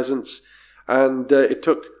the peasants. And it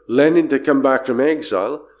took Lenin to come back from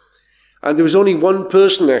exile. And there was only one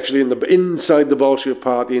person actually inside the Bolshevik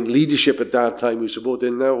party in leadership at that time who supported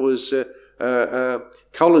him, and that was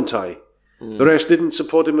Kollontai. The rest didn't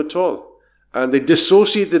support him at all. And they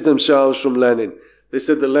dissociated themselves from Lenin. They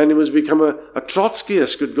said that Lenin was become a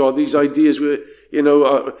Trotskyist. Good God, these ideas were, he's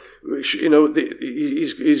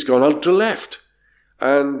gone ultra left.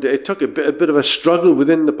 And it took a bit of a struggle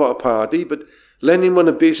within the party, but Lenin won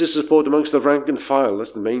a basis of support amongst the rank and file. That's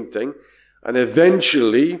the main thing. And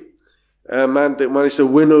eventually, managed to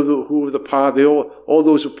win over the party. All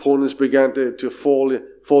those opponents began to fall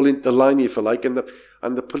into line, if you like,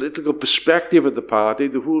 and the political perspective of the party,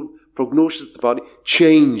 the whole prognosis of the party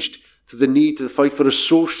changed to the need to fight for a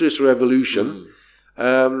socialist revolution.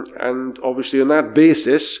 And obviously on that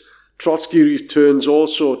basis, Trotsky returns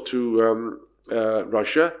also to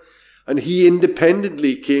Russia, and he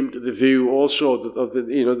independently came to the view also of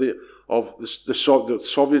the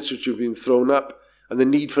Soviets which have been thrown up, and the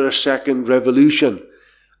need for a second revolution.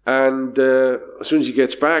 And as soon as he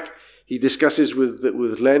gets back, he discusses with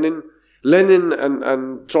Lenin. Lenin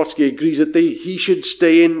and Trotsky agrees that he should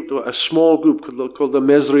stay in a small group called the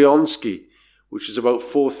Mezryonsky, which is about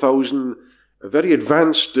 4,000 very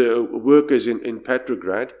advanced workers in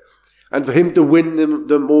Petrograd, and for him to win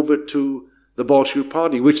them over to the Bolshevik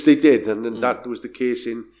Party, which they did, and that was the case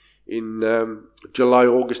in July,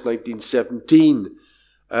 August 1917.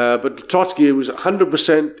 But Trotsky was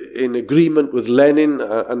 100% in agreement with Lenin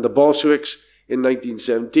and the Bolsheviks in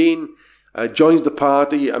 1917, joins the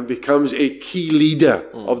party and becomes a key leader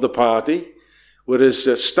of the party, whereas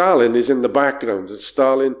Stalin is in the background.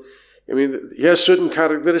 Stalin, I mean, he has certain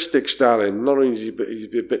characteristics, Stalin. Not only is he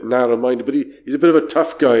a bit narrow-minded, but he's a bit of a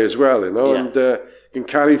tough guy as well, and can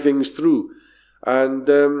carry things through. And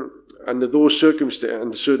under those certain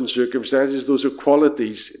circumstances, those are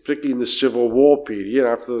qualities, particularly in the Civil War period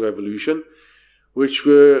after the Revolution, which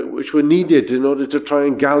were needed in order to try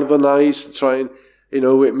and galvanize, try and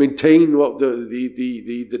maintain what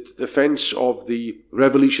the defense of the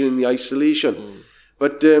revolution in the isolation.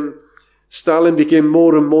 But Stalin became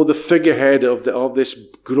more and more the figurehead of this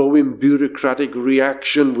growing bureaucratic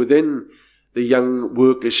reaction within the young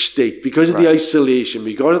workers' state because of the isolation,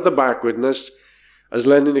 because of the backwardness. As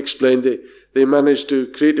Lenin explained, they managed to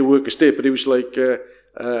create a worker state, but it was like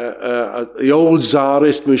the old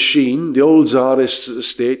Tsarist machine, the old Tsarist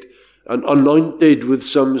state, and anointed with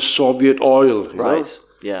some Soviet oil. Right.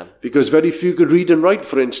 Yeah. Because very few could read and write,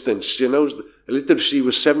 for instance. Literacy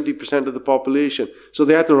was 70% of the population, so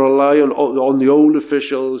they had to rely on the old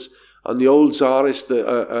officials, on the old Tsarist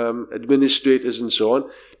administrators, and so on,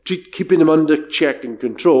 keeping them under check and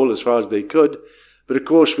control as far as they could. But of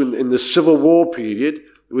course, when in the Civil War period,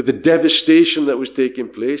 with the devastation that was taking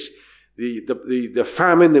place, the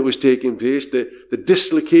famine that was taking place, the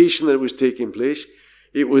dislocation that was taking place,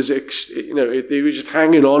 it was they were just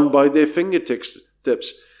hanging on by their fingertips.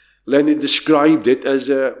 Lenin described it as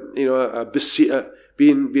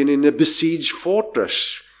being in a besieged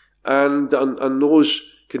fortress, and on those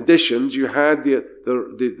conditions, you had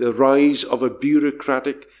the rise of a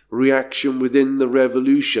bureaucratic reaction within the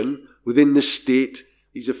revolution, within the state,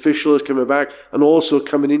 these officials coming back and also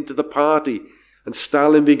coming into the party. And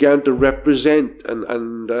Stalin began to represent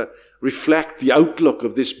and reflect the outlook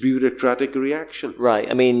of this bureaucratic reaction. Right.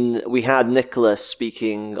 I mean, we had Nicholas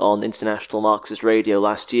speaking on International Marxist Radio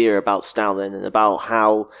last year about Stalin and about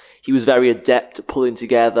how he was very adept at pulling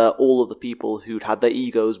together all of the people who'd had their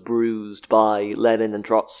egos bruised by Lenin and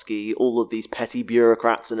Trotsky, all of these petty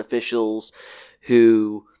bureaucrats and officials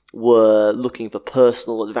who were looking for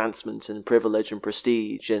personal advancement and privilege and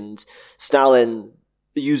prestige. And Stalin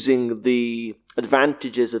using the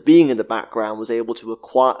advantages of being in the background, was able to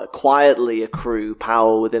quietly accrue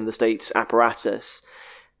power within the state's apparatus.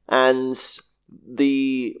 And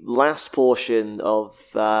the last portion of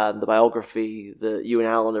the biography that you and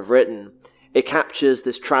Alan have written, it captures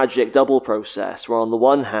this tragic double process where on the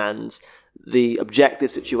one hand, the objective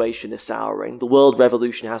situation is souring, the world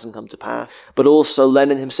revolution hasn't come to pass, but also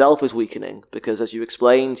Lenin himself is weakening because, as you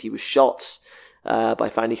explained, he was shot by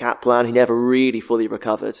Fanny Kaplan. He never really fully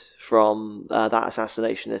recovered from that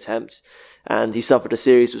assassination attempt, and he suffered a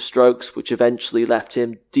series of strokes which eventually left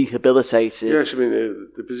him debilitated. Yes, I mean,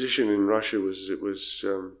 the position in Russia was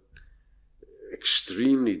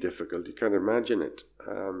extremely difficult. You can't imagine it.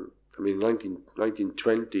 I mean,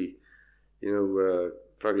 1920,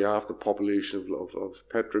 probably half the population of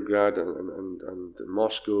Petrograd and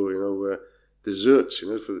Moscow, deserts,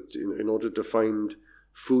 in order to find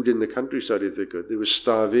food in the countryside if they could. There was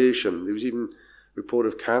starvation. There was even report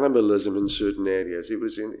of cannibalism in certain areas. It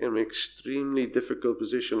was in an extremely difficult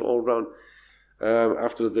position all round.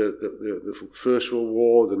 After the First World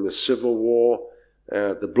War, then the Civil War,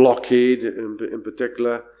 the blockade in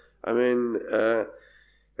particular. I mean,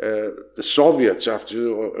 the Soviets, after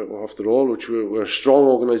all, which were strong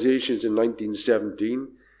organizations in 1917,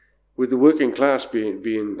 with the working class being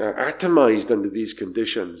atomized under these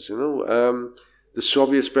conditions, the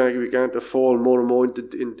Soviets began to fall more and more into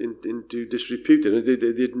disrepute.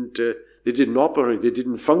 They didn't operate. They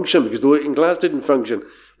didn't function because the working class didn't function.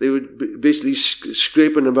 They were basically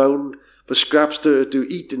scraping around for scraps to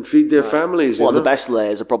eat and feed their families. Well, the best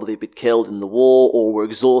layers have probably been killed in the war or were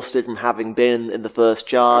exhausted from having been in the first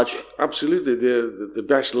charge. Absolutely. The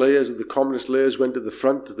best layers, the communist layers, went to the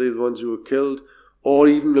front. They're the ones who were killed or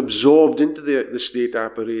even absorbed into the state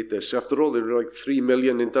apparatus. After all, there were like 3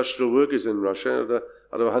 million industrial workers in Russia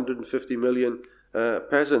out of 150 million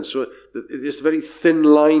peasants. So it's a very thin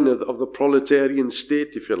line of the proletarian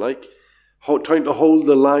state, if you like, trying to hold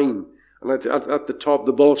the line. And at the top,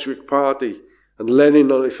 the Bolshevik Party, and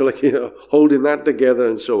Lenin, if you like, holding that together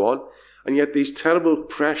and so on. And yet these terrible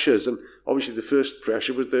pressures, and obviously the first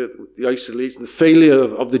pressure was the isolation, the failure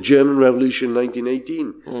of the German Revolution in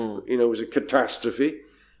 1918. It was a catastrophe,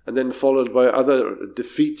 and then followed by other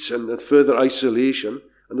defeats and further isolation.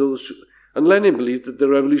 And Lenin believed that the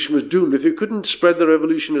revolution was doomed. If you couldn't spread the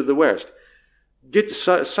revolution to the West,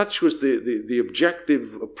 such was the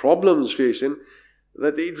objective problems facing,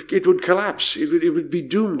 that it would collapse. It would be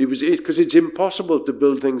doomed. Because it's impossible to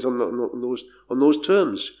build things on those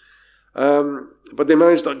terms. But they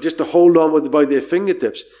managed just to hold on by their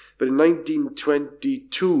fingertips. But in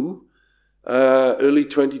 1922, early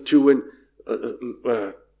 22, when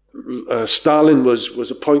Stalin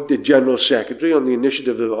was appointed General Secretary on the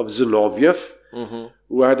initiative of Zinoviev,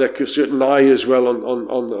 who had a certain eye as well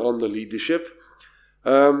on the leadership.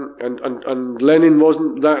 And Lenin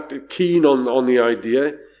wasn't that keen on the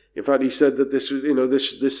idea. In fact, he said that this was,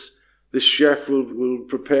 this chef will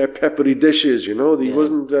prepare peppery dishes. He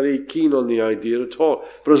wasn't very keen on the idea at all.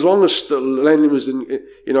 But as long as Lenin was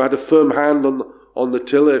had a firm hand on the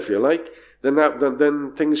tiller, if you like,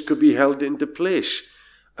 then things could be held into place,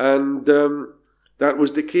 and that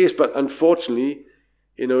was the case. But unfortunately,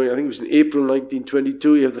 I think it was in April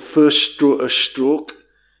 1922. He had the first stroke.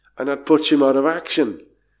 And that puts him out of action.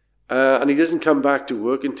 And he doesn't come back to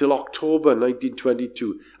work until October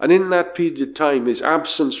 1922. And in that period of time, his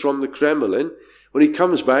absence from the Kremlin, when he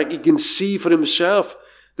comes back, he can see for himself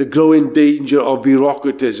the growing danger of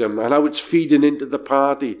bureaucratism and how it's feeding into the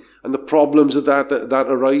party and the problems that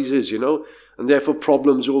arises, and therefore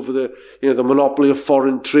problems over the monopoly of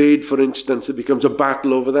foreign trade, for instance. It becomes a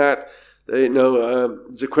battle over that.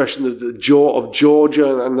 The question of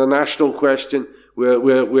Georgia and the national question,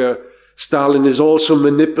 where Stalin is also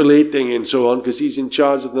manipulating and so on, because he's in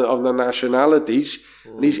charge of the nationalities,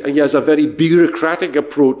 and he has a very bureaucratic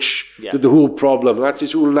approach to the whole problem. That's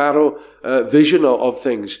his whole narrow vision of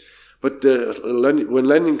things. But when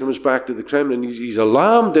Lenin comes back to the Kremlin, he's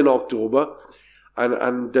alarmed in October,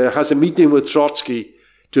 and has a meeting with Trotsky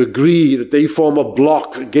to agree that they form a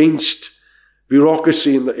bloc against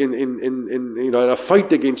bureaucracy in a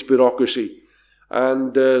fight against bureaucracy.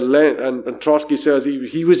 And Trotsky says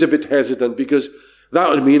he was a bit hesitant because that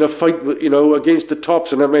would mean a fight, against the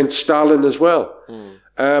tops, and that meant Stalin as well.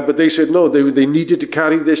 But they said no, they needed to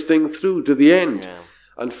carry this thing through to the end. Yeah.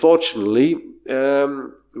 Unfortunately,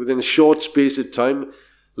 within a short space of time,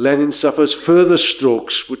 Lenin suffers further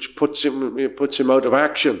strokes, which puts him out of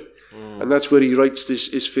action. And that's where he writes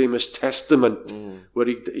his famous testament, where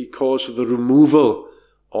he calls for the removal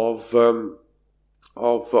of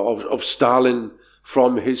Stalin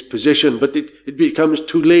from his position, but it becomes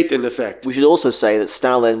too late in effect. We should also say that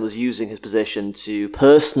Stalin was using his position to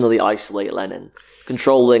personally isolate Lenin,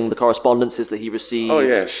 controlling the correspondences that he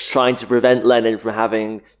received, trying to prevent Lenin from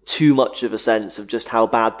having too much of a sense of just how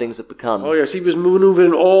bad things have become. Oh yes, he was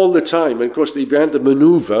maneuvering all the time, and of course they began to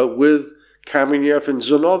maneuver with Kamenev and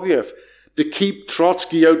Zinoviev to keep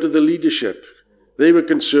Trotsky out of the leadership. They were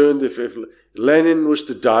concerned if Lenin was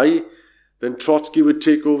to die, then Trotsky would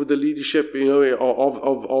take over the leadership,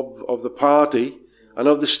 of the party and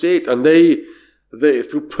of the state. And they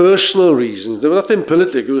through personal reasons, there was nothing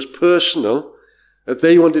political, it was personal, that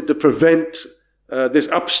they wanted to prevent this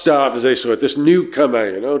upstart, as they saw it, this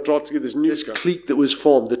newcomer, Trotsky, this clique that was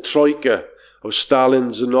formed, the troika of Stalin,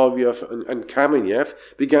 Zinoviev and Kamenev,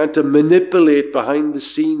 began to manipulate behind the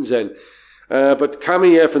scenes then. But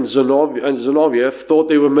Kamenev and Zinoviev thought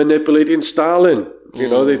they were manipulating Stalin.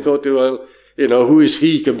 They thought, who is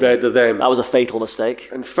he compared to them? That was a fatal mistake.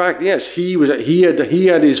 In fact, yes, he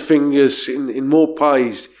had his fingers in more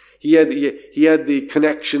pies. He had the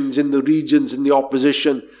connections in the regions in the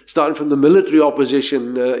opposition, starting from the military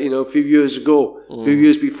opposition, a few years ago, a few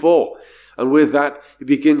years before. And with that, he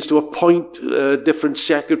begins to appoint different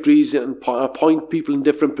secretaries and appoint people in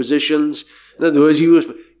different positions. In other words, he was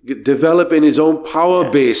developing his own power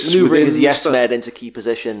base. Maneuvering his yes-men into key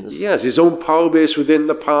positions. Yes, his own power base within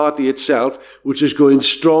the party itself, which is going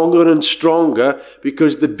stronger and stronger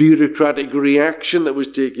because the bureaucratic reaction that was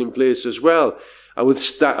taking place as well. And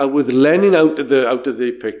with Lenin out of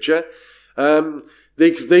the picture,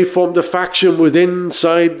 they formed a faction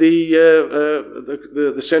inside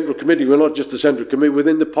the Central Committee. Well, not just the Central Committee,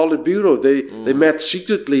 within the Politburo. They met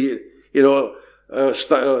secretly,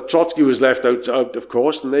 Trotsky was left out, of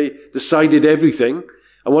course, and they decided everything.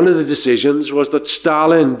 And one of the decisions was that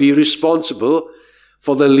Stalin be responsible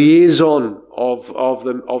for the liaison of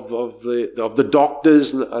the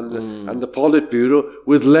doctors and the Politburo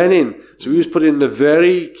with Lenin. So he was put in a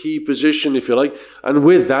very key position, if you like. And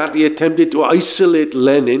with that, he attempted to isolate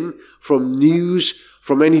Lenin from news,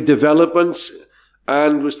 from any developments,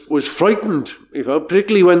 and was frightened,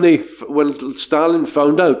 particularly when Stalin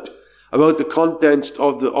found out about the contents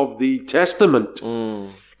of the testament,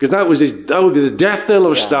 because that would be the death knell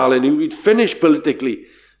of Stalin. He would finish politically.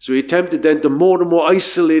 So he attempted then to more and more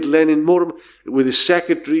isolate Lenin, with his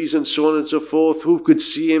secretaries and so on and so forth. Who could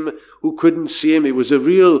see him? Who couldn't see him? It was a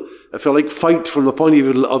real, I felt like, fight from the point of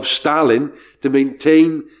view of Stalin to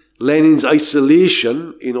maintain Lenin's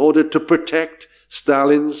isolation in order to protect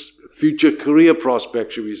Stalin's future career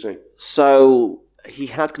prospects, should we say? So he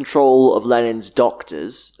had control of Lenin's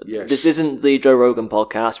doctors. Yes. This isn't the Joe Rogan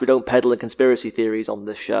podcast. We don't peddle conspiracy theories on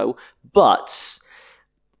this show. But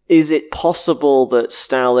is it possible that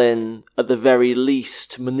Stalin, at the very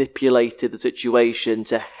least, manipulated the situation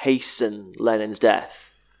to hasten Lenin's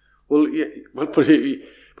death? Well, put it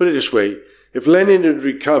this way. If Lenin had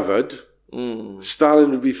recovered,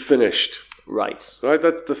 Stalin would be finished. Right. Right,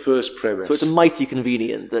 that's the first premise. So it's a mighty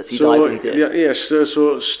convenient that he died when he did. Yes,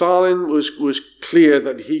 so Stalin was clear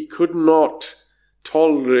that he could not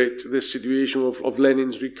tolerate this situation of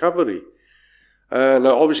Lenin's recovery.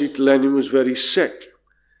 Now, obviously, Lenin was very sick.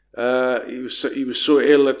 He was so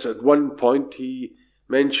ill that at one point he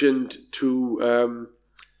mentioned to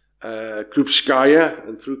Krupskaya,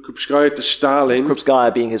 and through Krupskaya to Stalin.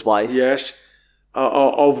 Krupskaya being his wife. Yes.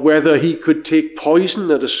 Of whether he could take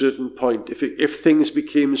poison at a certain point if things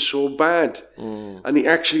became so bad. And he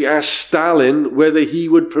actually asked Stalin whether he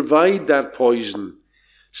would provide that poison.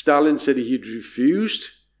 Stalin said he'd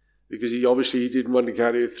refused because he didn't want to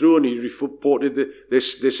carry it through, and he reported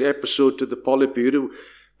this episode to the Politburo.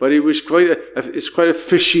 But it's quite a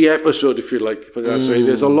fishy episode, if you like.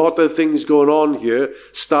 There's a lot of things going on here.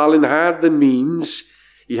 Stalin had the means,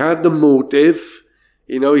 he had the motive.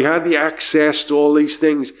 He had the access to all these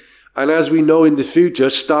things. And as we know in the future,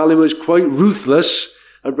 Stalin was quite ruthless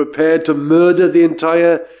and prepared to murder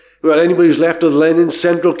anybody who's left of Lenin's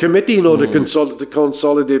Central Committee in order to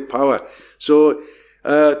consolidate power. So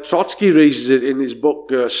Trotsky raises it in his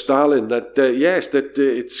book, Stalin, that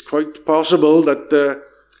it's quite possible that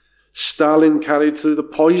Stalin carried through the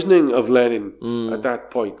poisoning of Lenin at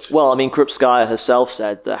that point. Well, Krupskaya herself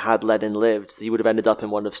said that had Lenin lived, he would have ended up in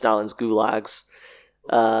one of Stalin's gulags.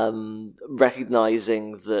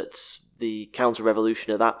 Recognizing that the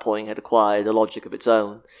counter-revolution at that point had acquired a logic of its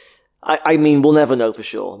own. We'll never know for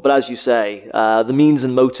sure, but as you say, the means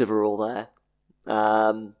and motive are all there.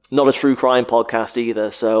 Not a true crime podcast either,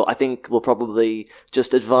 so I think we'll probably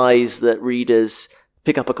just advise that readers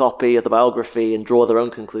pick up a copy of the biography and draw their own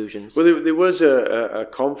conclusions. Well, there was a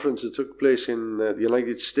conference that took place in the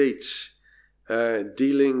United States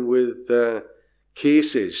dealing with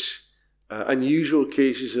cases, unusual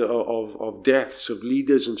cases of deaths of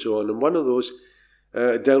leaders and so on. And one of those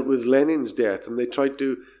dealt with Lenin's death, and they tried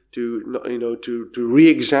to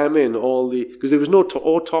re-examine all the, because there was no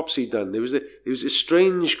autopsy done. There was a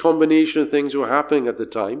strange combination of things that were happening at the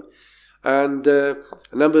time, and a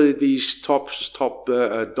number of these top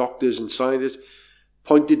doctors and scientists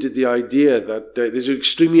pointed to the idea that this is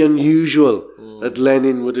extremely unusual that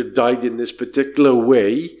Lenin would have died in this particular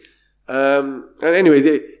way. And anyway,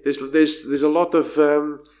 there's a lot of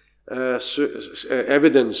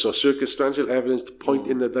evidence or circumstantial evidence to point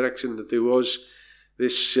in the direction that there was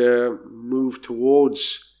this move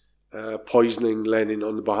towards poisoning Lenin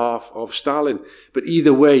on the behalf of Stalin. But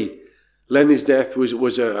either way, Lenin's death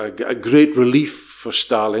was a great relief for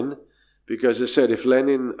Stalin, because, as I said, if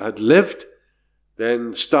Lenin had lived,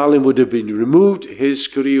 then Stalin would have been removed, his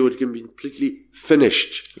career would have been completely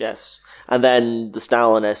finished. Yes. And then the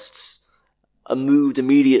Stalinists moved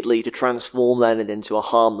immediately to transform Lenin into a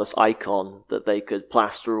harmless icon that they could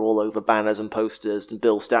plaster all over banners and posters and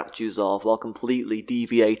build statues of, while completely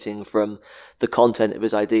deviating from the content of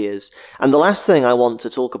his ideas. And the last thing I want to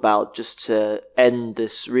talk about, just to end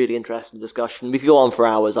this really interesting discussion, we could go on for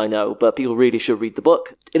hours, I know, but people really should read the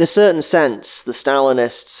book. In a certain sense, the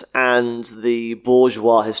Stalinists and the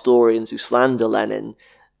bourgeois historians who slander Lenin,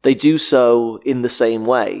 they do so in the same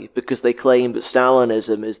way, because they claim that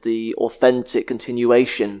Stalinism is the authentic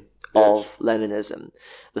continuation of Leninism.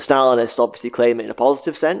 The Stalinists obviously claim it in a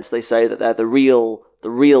positive sense. They say that they're the real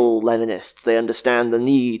Leninists. They understand the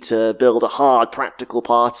need to build a hard, practical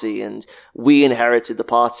party, and we inherited the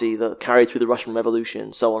party that carried through the Russian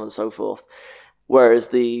Revolution, so on and so forth. Whereas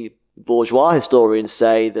the bourgeois historians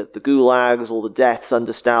say that the gulags, all the deaths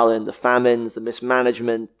under Stalin, the famines, the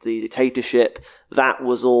mismanagement, the dictatorship, that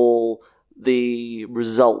was all the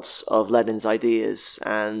results of Lenin's ideas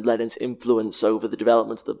and Lenin's influence over the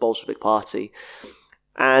development of the Bolshevik Party.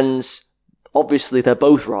 And obviously they're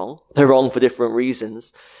both wrong. They're wrong for different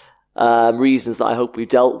reasons. Reasons that I hope we've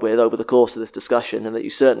dealt with over the course of this discussion, and that you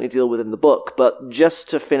certainly deal with in the book. But just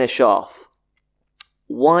to finish off,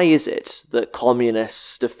 why is it that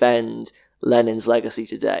communists defend Lenin's legacy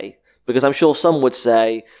today? Because I'm sure some would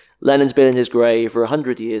say Lenin's been in his grave for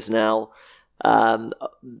 100 years now.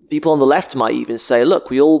 People on the left might even say, look,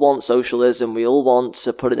 we all want socialism, we all want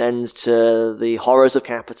to put an end to the horrors of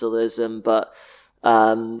capitalism, but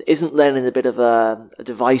isn't Lenin a bit of a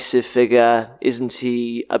divisive figure? Isn't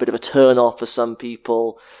he a bit of a turn-off for some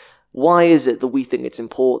people? Why is it that we think it's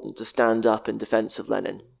important to stand up in defense of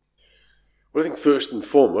Lenin? Well, I think first and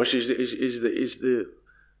foremost is the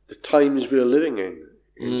times we are living in,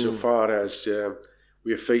 insofar as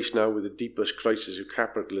we are faced now with the deepest crisis of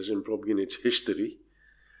capitalism probably in its history.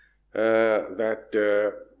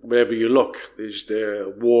 That wherever you look, there's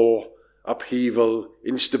the war, upheaval,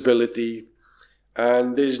 instability,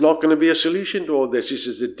 and there's not going to be a solution to all this. This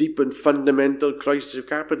is a deep and fundamental crisis of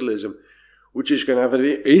capitalism, which is going to have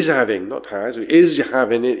is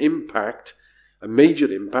having an impact. A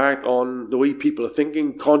major impact on the way people are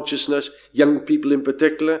thinking, consciousness, young people in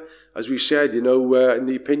particular. As we said, in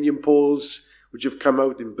the opinion polls which have come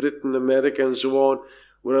out in Britain, America and so on,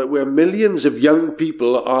 where millions of young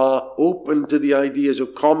people are open to the ideas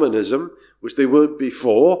of communism, which they weren't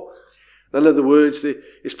before. In other words,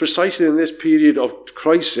 it's precisely in this period of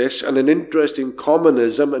crisis and an interest in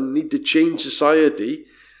communism and need to change society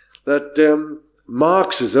that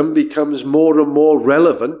Marxism becomes more and more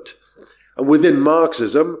relevant. And within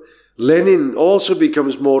Marxism, Lenin also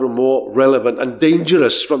becomes more and more relevant and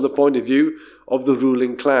dangerous from the point of view of the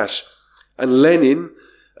ruling class. And Lenin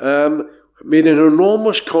made an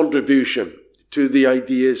enormous contribution to the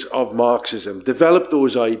ideas of Marxism, developed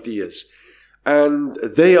those ideas. And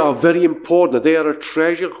they are very important. They are a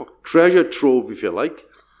treasure trove, if you like,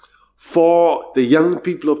 for the young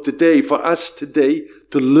people of today, for us today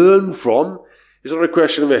to learn from. It's not a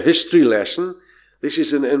question of a history lesson. This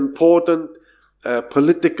is an important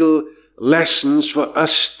political lessons for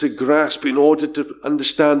us to grasp in order to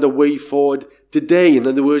understand the way forward today. In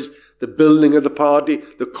other words, the building of the party,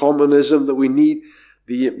 the communism that we need,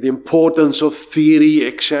 the importance of theory,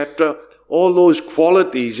 etc. All those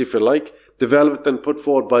qualities, if you like, developed and put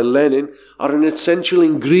forward by Lenin are an essential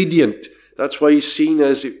ingredient. That's why he's seen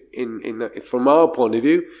as, from our point of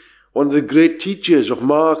view, one of the great teachers of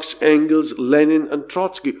Marx, Engels, Lenin and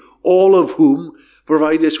Trotsky, all of whom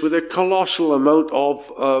provide us with a colossal amount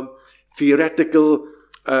of theoretical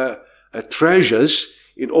treasures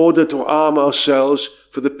in order to arm ourselves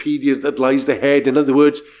for the period that lies ahead. In other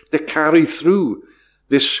words, to carry through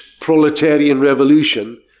this proletarian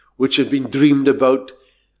revolution, which had been dreamed about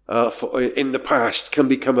in the past, can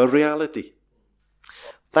become a reality.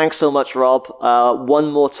 Thanks so much, Rob.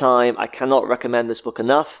 One more time, I cannot recommend this book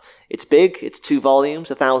enough. It's big, it's 2 volumes,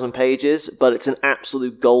 1,000 pages, but it's an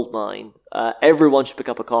absolute goldmine. Everyone should pick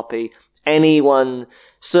up a copy. Anyone,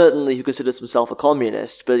 certainly, who considers himself a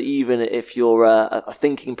communist, but even if you're a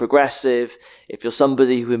thinking progressive, if you're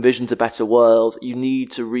somebody who envisions a better world, you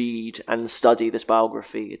need to read and study this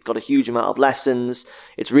biography. It's got a huge amount of lessons,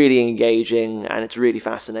 it's really engaging, and it's really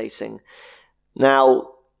fascinating.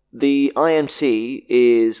 Now, the IMT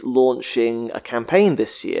is launching a campaign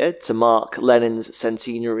this year to mark Lenin's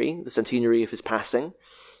centenary, the centenary of his passing,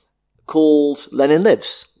 called Lenin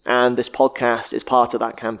Lives. And this podcast is part of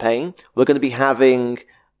that campaign. We're going to be having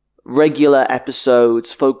regular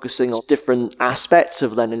episodes focusing on different aspects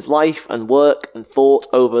of Lenin's life and work and thought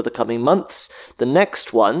over the coming months. The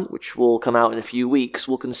next one, which will come out in a few weeks,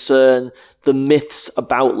 will concern the myths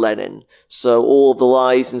about Lenin. So all of the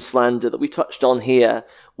lies and slander that we touched on here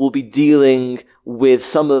will be dealing with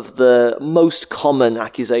some of the most common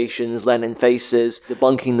accusations Lenin faces,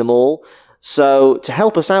 debunking them all. So to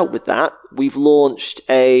help us out with that, we've launched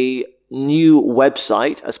a new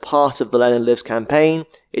website as part of the Lenin Lives campaign.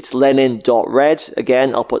 It's lenin.red.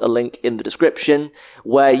 Again, I'll put a link in the description,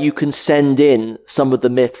 where you can send in some of the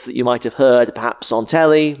myths that you might have heard, perhaps on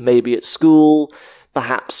telly, maybe at school,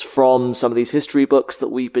 perhaps from some of these history books that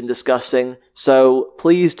we've been discussing. So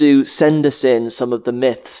please do send us in some of the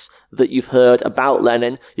myths that you've heard about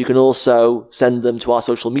Lenin. You can also send them to our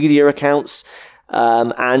social media accounts,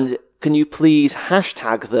 and can you please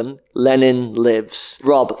hashtag them Lenin Lives?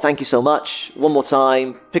 Rob, thank you so much. One more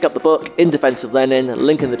time, pick up the book, In Defence of Lenin,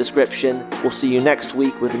 link in the description. We'll see you next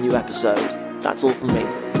week with a new episode. That's all from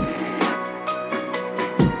me.